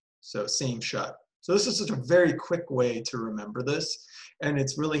shut. So same shut. So this is such a very quick way to remember this, and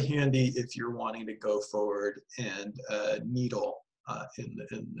it's really handy if you're wanting to go forward and needle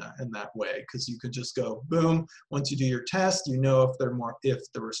in that way, because you could just go boom. Once you do your test, you know if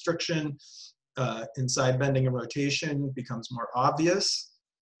the restriction in side bending and rotation becomes more obvious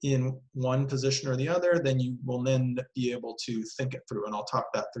in one position or the other, then you will then be able to think it through, and I'll talk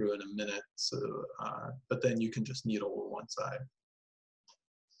that through in a minute. So, but then you can just needle with one side.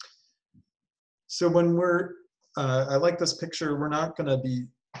 So when I like this picture, we're not gonna be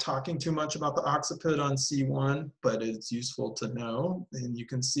talking too much about the occiput on C1, but it's useful to know. And you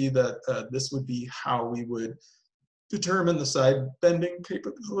can see that this would be how we would determine the side bending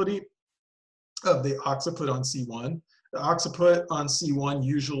capability of the occiput on C1. The occiput on C1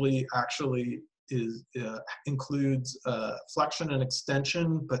 usually actually includes flexion and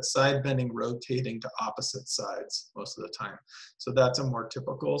extension, but side bending rotating to opposite sides most of the time. So that's a more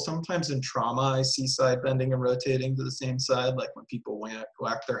typical. Sometimes in trauma, I see side bending and rotating to the same side, like when people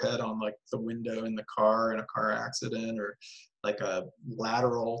whack their head on like the window in the car in a car accident, or like a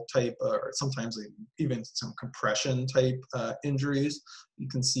lateral type, or sometimes even some compression type injuries. You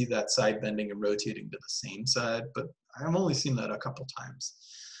can see that side bending and rotating to the same side, but I've only seen that a couple times.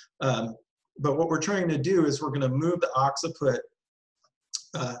 But what we're trying to do is we're going to move the occiput,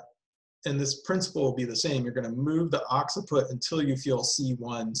 and this principle will be the same. You're going to move the occiput until you feel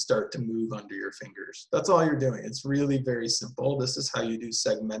C1 start to move under your fingers. That's all you're doing. It's really very simple. This is how you do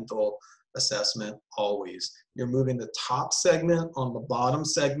segmental assessment always. You're moving the top segment on the bottom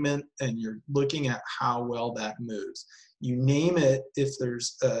segment, and you're looking at how well that moves. You name it if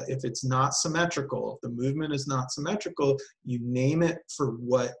it's not symmetrical. If the movement is not symmetrical, you name it for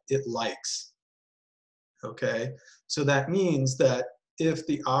what it likes. Okay, so that means that if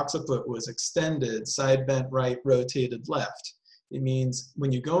the occiput was extended, side bent right, rotated left, it means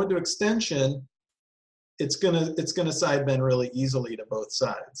when you go into extension, it's gonna side bend really easily to both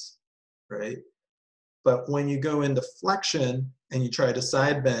sides, right? But when you go into flexion and you try to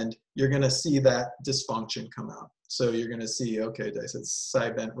side bend, you're gonna see that dysfunction come out. So you're gonna see, okay, I said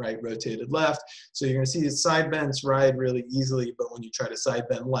side bend right, rotated left. So you're gonna see the side bends ride really easily, but when you try to side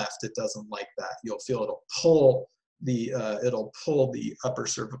bend left, it doesn't like that. You'll feel it'll pull the upper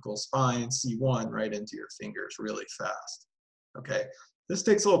cervical spine, C1, right into your fingers really fast. Okay, this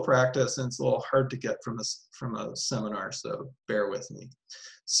takes a little practice, and it's a little hard to get from a seminar, so bear with me.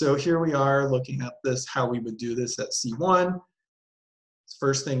 So here we are looking at this, how we would do this at C1.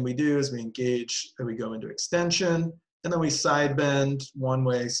 First thing we do is we engage, and we go into extension, and then we side bend one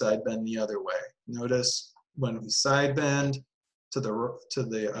way, side bend the other way. Notice when we side bend to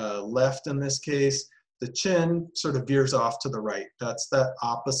the left in this case, the chin sort of veers off to the right. That's that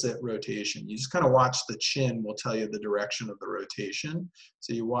opposite rotation. You just kind of watch the chin will tell you the direction of the rotation.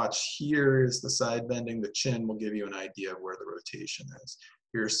 So you watch, here is the side bending, the chin will give you an idea of where the rotation is.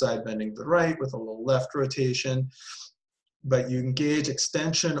 Here's side bending to the right with a little left rotation, but you engage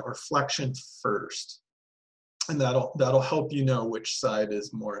extension or flexion first. And that'll help you know which side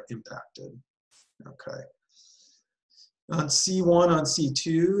is more impacted. Okay. On C1, on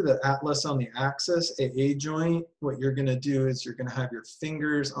C2, the atlas on the axis, AA joint, what you're going to do is you're going to have your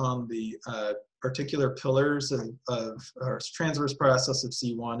fingers on the articular pillars or transverse process of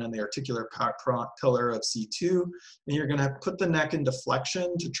C1 and the articular pillar of C2. And you're going to put the neck into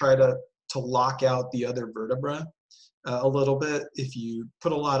flexion to try to lock out the other vertebra a little bit. If you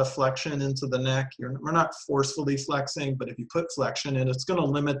put a lot of flexion into the neck, we're not forcefully flexing, but if you put flexion in, it's going to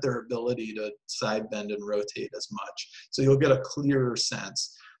limit their ability to side bend and rotate as much. So you'll get a clearer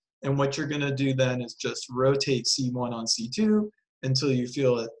sense. And what you're going to do then is just rotate C1 on C2 until you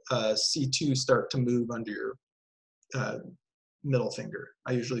feel it, C2 start to move under your middle finger.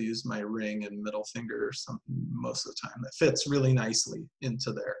 I usually use my ring and middle finger most of the time. That fits really nicely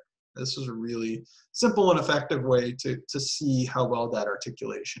into there. This is a really simple and effective way to see how well that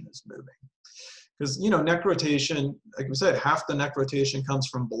articulation is moving. Because, you know, neck rotation, like we said, half the neck rotation comes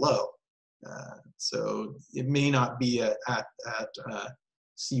from below. So it may not be at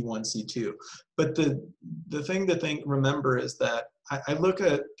C1, C2. But the thing to remember is that I look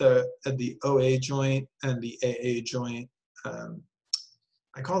at the OA joint and the AA joint.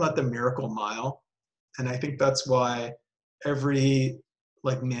 I call that the miracle mile. And I think that's why every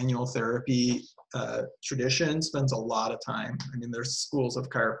like manual therapy tradition spends a lot of time. I mean, there's schools of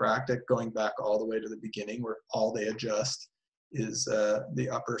chiropractic going back all the way to the beginning where all they adjust is the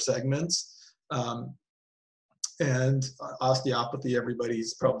upper segments. And osteopathy,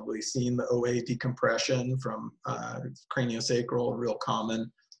 everybody's probably seen the OA decompression from craniosacral, real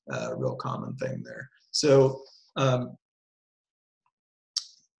common thing there. So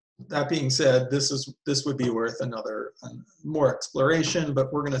that being said, this would be worth another more exploration,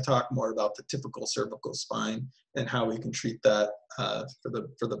 but we're going to talk more about the typical cervical spine and how we can treat that for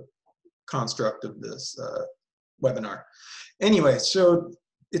the construct of this webinar. Anyway, so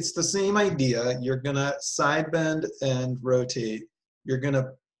it's the same idea. You're going to side bend and rotate. You're going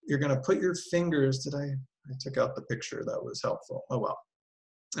to put your fingers. I took out the picture that was helpful. Oh well.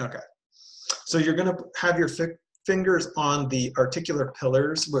 Okay. So you're going to have your fingers on the articular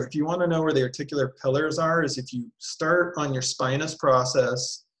pillars. Where if you want to know where the articular pillars are, is if you start on your spinous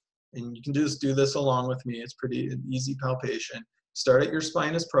process, and you can just do this along with me. It's pretty easy palpation. Start at your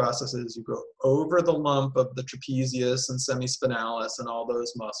spinous processes. You go over the lump of the trapezius and semispinalis and all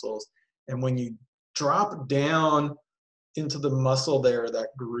those muscles. And when you drop down into the muscle there, that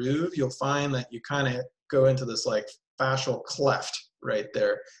groove, you'll find that you kind of go into this like fascial cleft right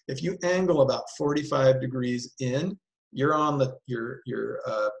there. If you angle about 45 degrees in, you're on your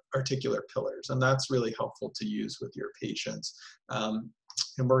articular pillars, and that's really helpful to use with your patients. And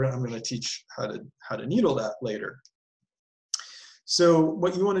I'm going to teach how to needle that later. So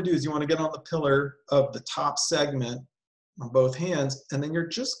what you want to do is you want to get on the pillar of the top segment on both hands, and then you're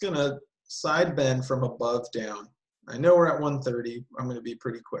just going to side bend from above down. I know we're at 130. I'm going to be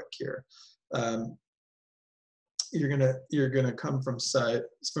pretty quick here. You're gonna come from side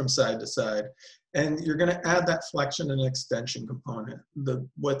to side, and you're gonna add that flexion and extension component.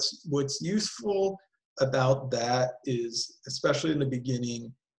 What's useful about that is, especially in the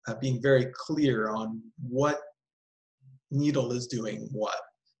beginning, being very clear on what needle is doing what.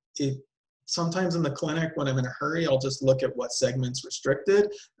 Sometimes in the clinic, when I'm in a hurry, I'll just look at what segment's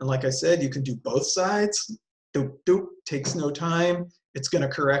restricted, and like I said, you can do both sides. Doop doop, takes no time. It's going to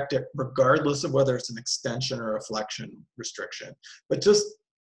correct it regardless of whether it's an extension or a flexion restriction. But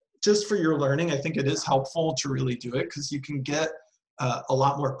just for your learning, I think it is helpful to really do it, because you can get a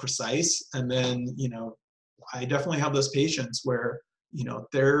lot more precise. And then, you know, I definitely have those patients where, you know,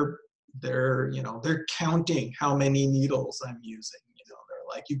 they're counting how many needles I'm using. You know,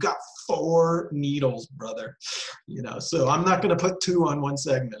 they're like, "You got 4 needles, brother." You know, so I'm not going to put 2 on one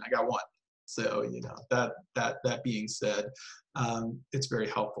segment. I got 1. So, you know, that being said, it's very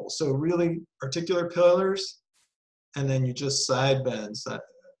helpful. So really articular pillars, and then you just side bend.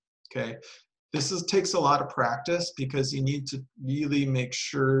 Okay, this takes a lot of practice, because you need to really make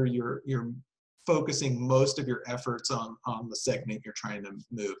sure you're focusing most of your efforts on the segment you're trying to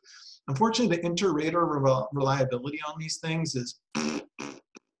move. Unfortunately, the inter-rater reliability on these things is,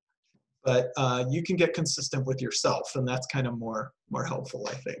 but you can get consistent with yourself, and that's kind of more helpful,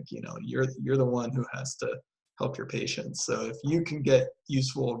 I think. You know, you're the one who has to help your patients. So if you can get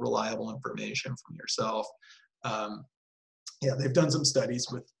useful, reliable information from yourself, yeah, they've done some studies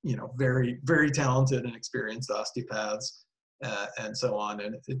with, you know, very, very talented and experienced osteopaths and so on,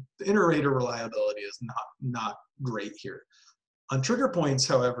 and the inter-rater reliability is not great here. On trigger points,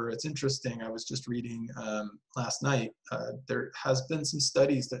 however, it's interesting. I was just reading last night, there has been some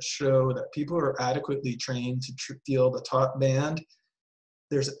studies that show that people who are adequately trained to feel the top band,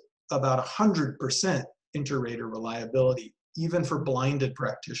 there's about 100% inter-rater reliability, even for blinded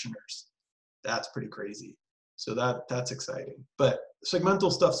practitioners. That's pretty crazy. So that's exciting. But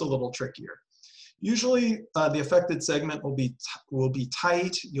segmental stuff's a little trickier. Usually the affected segment will be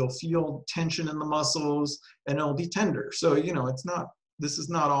tight. You'll feel tension in the muscles, and it'll be tender. So, you know, this is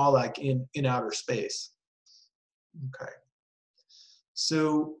not all like in outer space. Okay.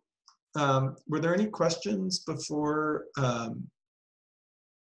 So were there any questions before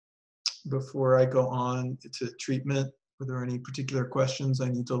I go on to treatment? Were there any particular questions I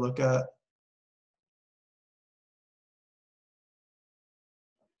need to look at?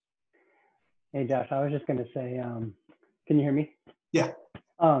 Hey, Josh, I was just going to say, can you hear me? Yeah.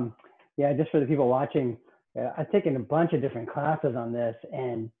 Yeah, just for the people watching, I've taken a bunch of different classes on this,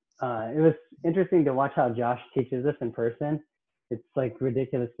 and It was interesting to watch how Josh teaches this in person. It's like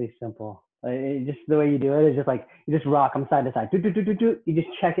ridiculously simple. Just the way you do it is just like you just rock them side to side. You just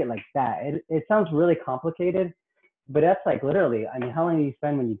check it like that. It sounds really complicated, but that's like literally. I mean, how long do you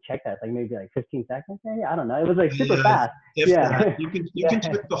spend when you check that? It's like maybe like 15 seconds. Maybe I don't know. It was like super Yeah, fast. if Yeah. that. You can Yeah.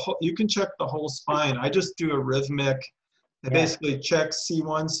 check the whole spine. I just do a rhythmic. I Yeah. basically check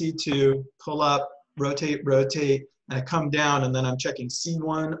C1, C2, pull up, rotate, rotate, and I come down, and then I'm checking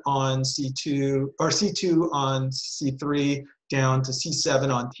C1 on C2 or C2 on C3 down to C7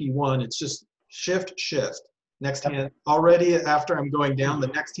 on T1. It's just shift, shift. Next Yep. hand already after I'm going down, the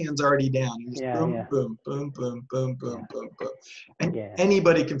next hand's already down. You just Yeah. boom, Yeah. boom, boom, boom, boom, Yeah. boom, boom, boom. And Yeah.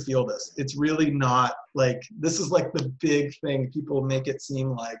 anybody can feel this. It's really not like, this is like the big thing. People make it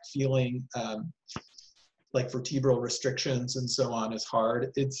seem like feeling like vertebral restrictions and so on is hard.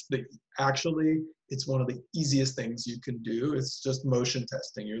 Actually, it's one of the easiest things you can do. It's just motion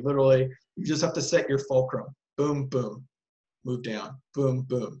testing. You just have to set your fulcrum. Boom, boom, move down, boom,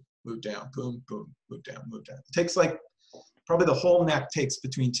 boom, move down, boom, boom, move down, move down. It takes like, probably the whole neck takes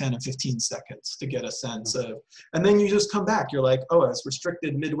between 10 and 15 seconds to get a sense of, and then you just come back. You're like, oh, it's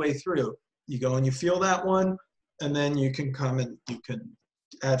restricted midway through. You go and you feel that one, and then you can come and you can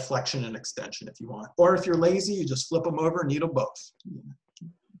add flexion and extension if you want. Or if you're lazy, you just flip them over and needle both.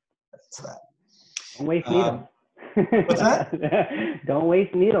 That's that. Don't waste needles. What's that? Don't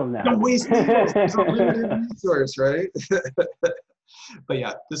waste needles now. Don't waste needles. It's a limited resource, right? But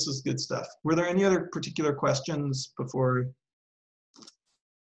yeah, this was good stuff. Were there any other particular questions before?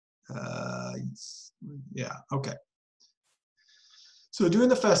 Yeah, okay. So doing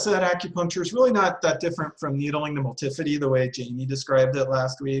the facet acupuncture is really not that different from needling the multifidi the way Jaime described it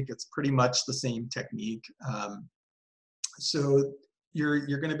last week. It's pretty much the same technique. So you're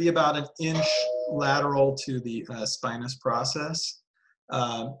going to be about an inch lateral to the spinous process.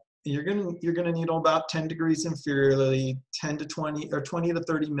 You're going to needle about 10 degrees inferiorly, 10 to 20 or 20 to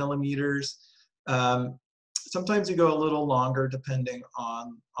 30 millimeters. Sometimes you go a little longer depending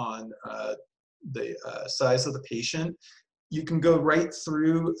on the size of the patient. You can go right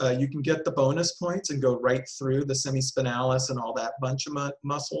through, you can get the bonus points and go right through the semispinalis and all that bunch of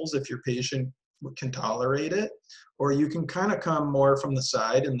muscles if your patient can tolerate it. Or you can kind of come more from the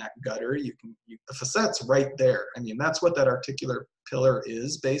side in that gutter. The facet's right there. I mean, that's what that articular pillar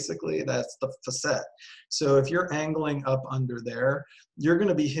is, basically. That's the facet. So if you're angling up under there, you're going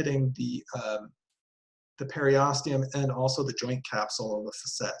to be hitting the periosteum and also the joint capsule of the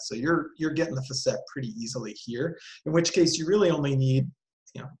facet. So you're getting the facet pretty easily here, in which case you really only need,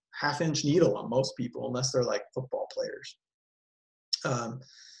 half-inch needle on most people, unless they're like football players.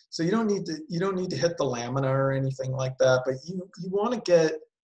 So you don't need to hit the lamina or anything like that, but you want to get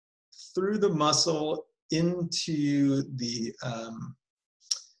through the muscle into the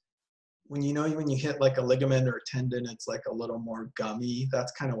when you hit like a ligament or a tendon, it's like a little more gummy.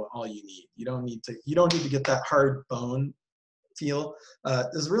 That's kind of all you need. You don't need to get that hard bone feel.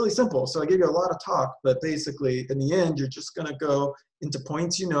 It's really simple. So I gave you a lot of talk, but basically in the end, you're just going to go into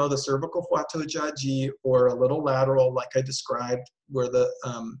points, the cervical Huato Jiaji, or a little lateral, like I described, where that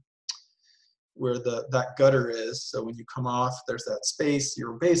gutter is. So when you come off, there's that space.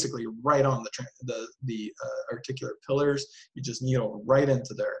 You're basically right on the articular pillars. You just needle right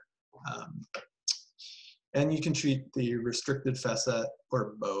into there. And you can treat the restricted facet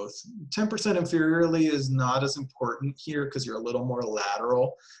or both. 10% inferiorly is not as important here because you're a little more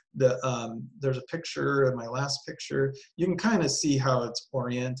lateral. There's a picture in my last picture. You can kind of see how it's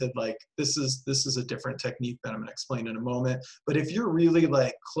oriented. Like this is a different technique that I'm going to explain in a moment. But if you're really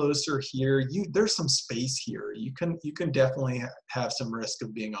like closer here, there's some space here. You can definitely have some risk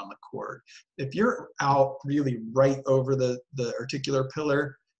of being on the cord. If you're out really right over the articular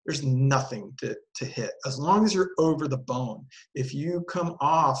pillar, there's nothing to hit as long as you're over the bone. If you come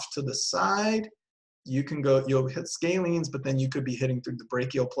off to the side, you'll hit scalenes, but then you could be hitting through the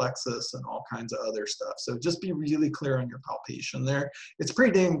brachial plexus and all kinds of other stuff. So just be really clear on your palpation there. It's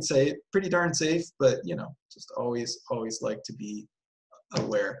pretty darn safe, but just always like to be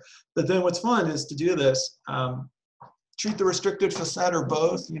aware. But then what's fun is to do this. Treat the restricted facet or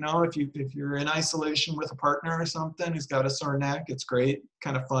both. If you're in isolation with a partner or something who's got a sore neck, it's great,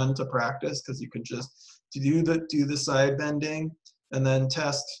 kind of fun to practice because you can just do the side bending and then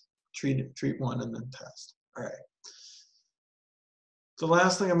test, treat one and then test. All right. The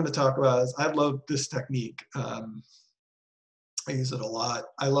last thing I'm going to talk about is I love this technique. I use it a lot.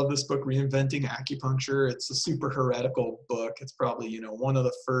 I love this book, Reinventing Acupuncture. It's a super heretical book. It's probably one of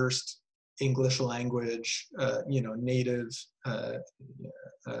the first English language, native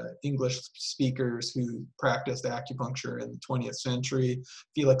English speakers who practiced acupuncture in the 20th century.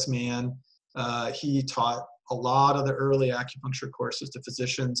 Felix Mann, he taught a lot of the early acupuncture courses to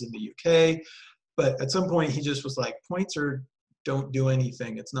physicians in the UK, but at some point he just was like, points don't do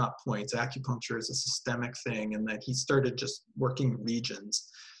anything. It's not points. Acupuncture is a systemic thing, and then he started just working regions.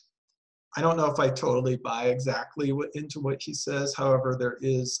 I don't know if I totally buy exactly into what he says. However, there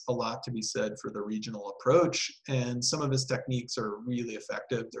is a lot to be said for the regional approach, and some of his techniques are really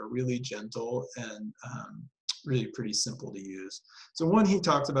effective. They're really gentle and really pretty simple to use. So one he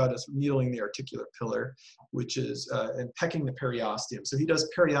talks about is needling the articular pillar, which is and pecking the periosteum. So he does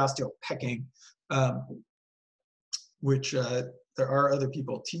periosteal pecking, which there are other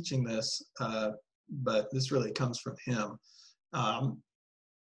people teaching this, but this really comes from him.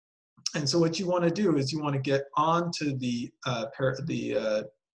 And so what you want to do is you want to get onto the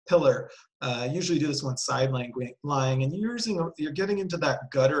pillar. Usually do this one side lying, and you're getting into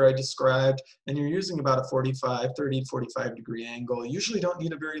that gutter I described, and you're using about a 30 to 45 degree angle. You usually don't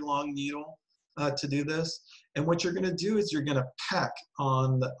need a very long needle to do this. And what you're going to do is you're going to peck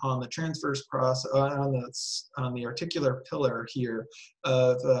on the transverse process on the articular pillar here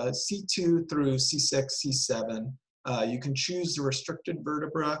of C2 through C6, C7. You can choose the restricted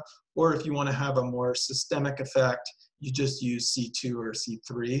vertebra, or if you want to have a more systemic effect, you just use C2 or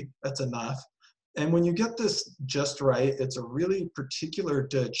C3. That's enough. And when you get this just right, it's a really particular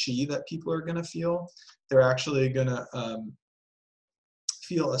chi that people are going to feel. They're actually going to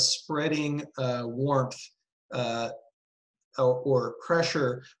feel a spreading warmth or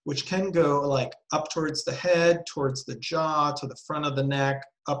pressure, which can go like up towards the head, towards the jaw, to the front of the neck,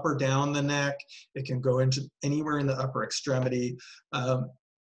 up or down the neck. It can go into anywhere in the upper extremity.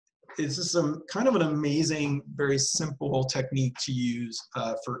 It's just some kind of an amazing, very simple technique to use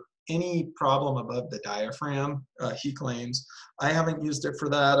for any problem above the diaphragm, he claims. I haven't used it for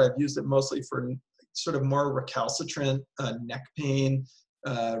that. I've used it mostly for sort of more recalcitrant neck pain,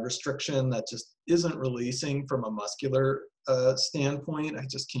 restriction that just isn't releasing from a muscular standpoint. I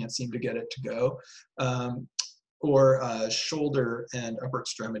just can't seem to get it to go. Or shoulder and upper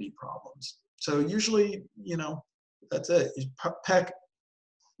extremity problems. So usually, that's it. You peck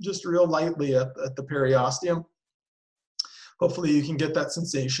just real lightly at the periosteum. Hopefully you can get that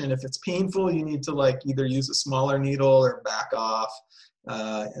sensation. If it's painful, you need to like either use a smaller needle or back off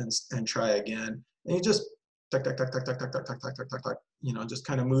and try again. And you just tuck, tuck, tuck, tuck, tuck, tuck, tuck, tuck, tuck, tuck, tuck, tuck, just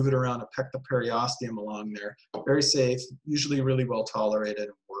kind of move it around and peck the periosteum along there. Very safe, usually really well tolerated,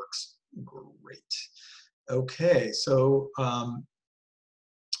 and works great. Okay, so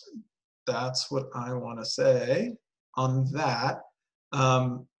that's what I want to say on that.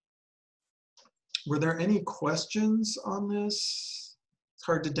 Were there any questions on this? It's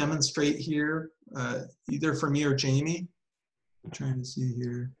hard to demonstrate here, either for me or Jamie. I'm trying to see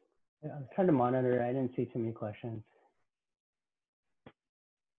here. Yeah, I was trying to monitor. I didn't see too many questions.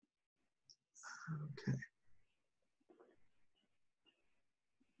 Okay.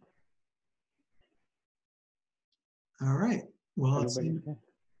 All right. Well, it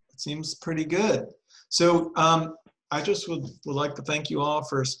seems pretty good. So I just would like to thank you all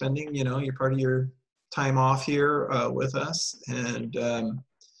for spending, your part of your time off here with us. And,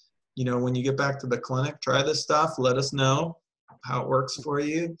 when you get back to the clinic, try this stuff. Let us know how it works for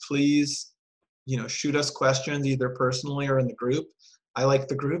you. Please, shoot us questions either personally or in the group. I like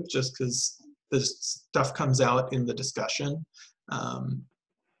the group just because this stuff comes out in the discussion.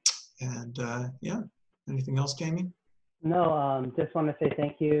 Yeah, anything else, Jamie? No, just want to say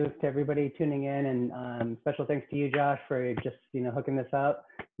thank you to everybody tuning in, and special thanks to you, Josh, for just hooking this up,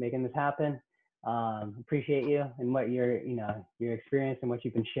 making this happen. Appreciate you and what your experience and what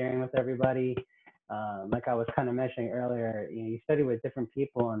you've been sharing with everybody. Like I was kind of mentioning earlier, you study with different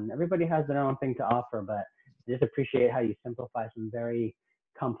people, and everybody has their own thing to offer. But I just appreciate how you simplify some very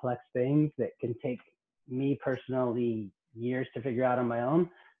complex things that can take me personally years to figure out on my own.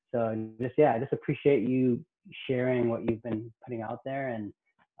 So I just appreciate you sharing what you've been putting out there, and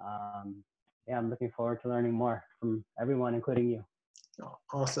I'm looking forward to learning more from everyone, including you.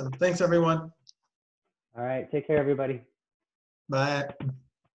 Awesome. Thanks, everyone. All right. Take care, everybody. Bye.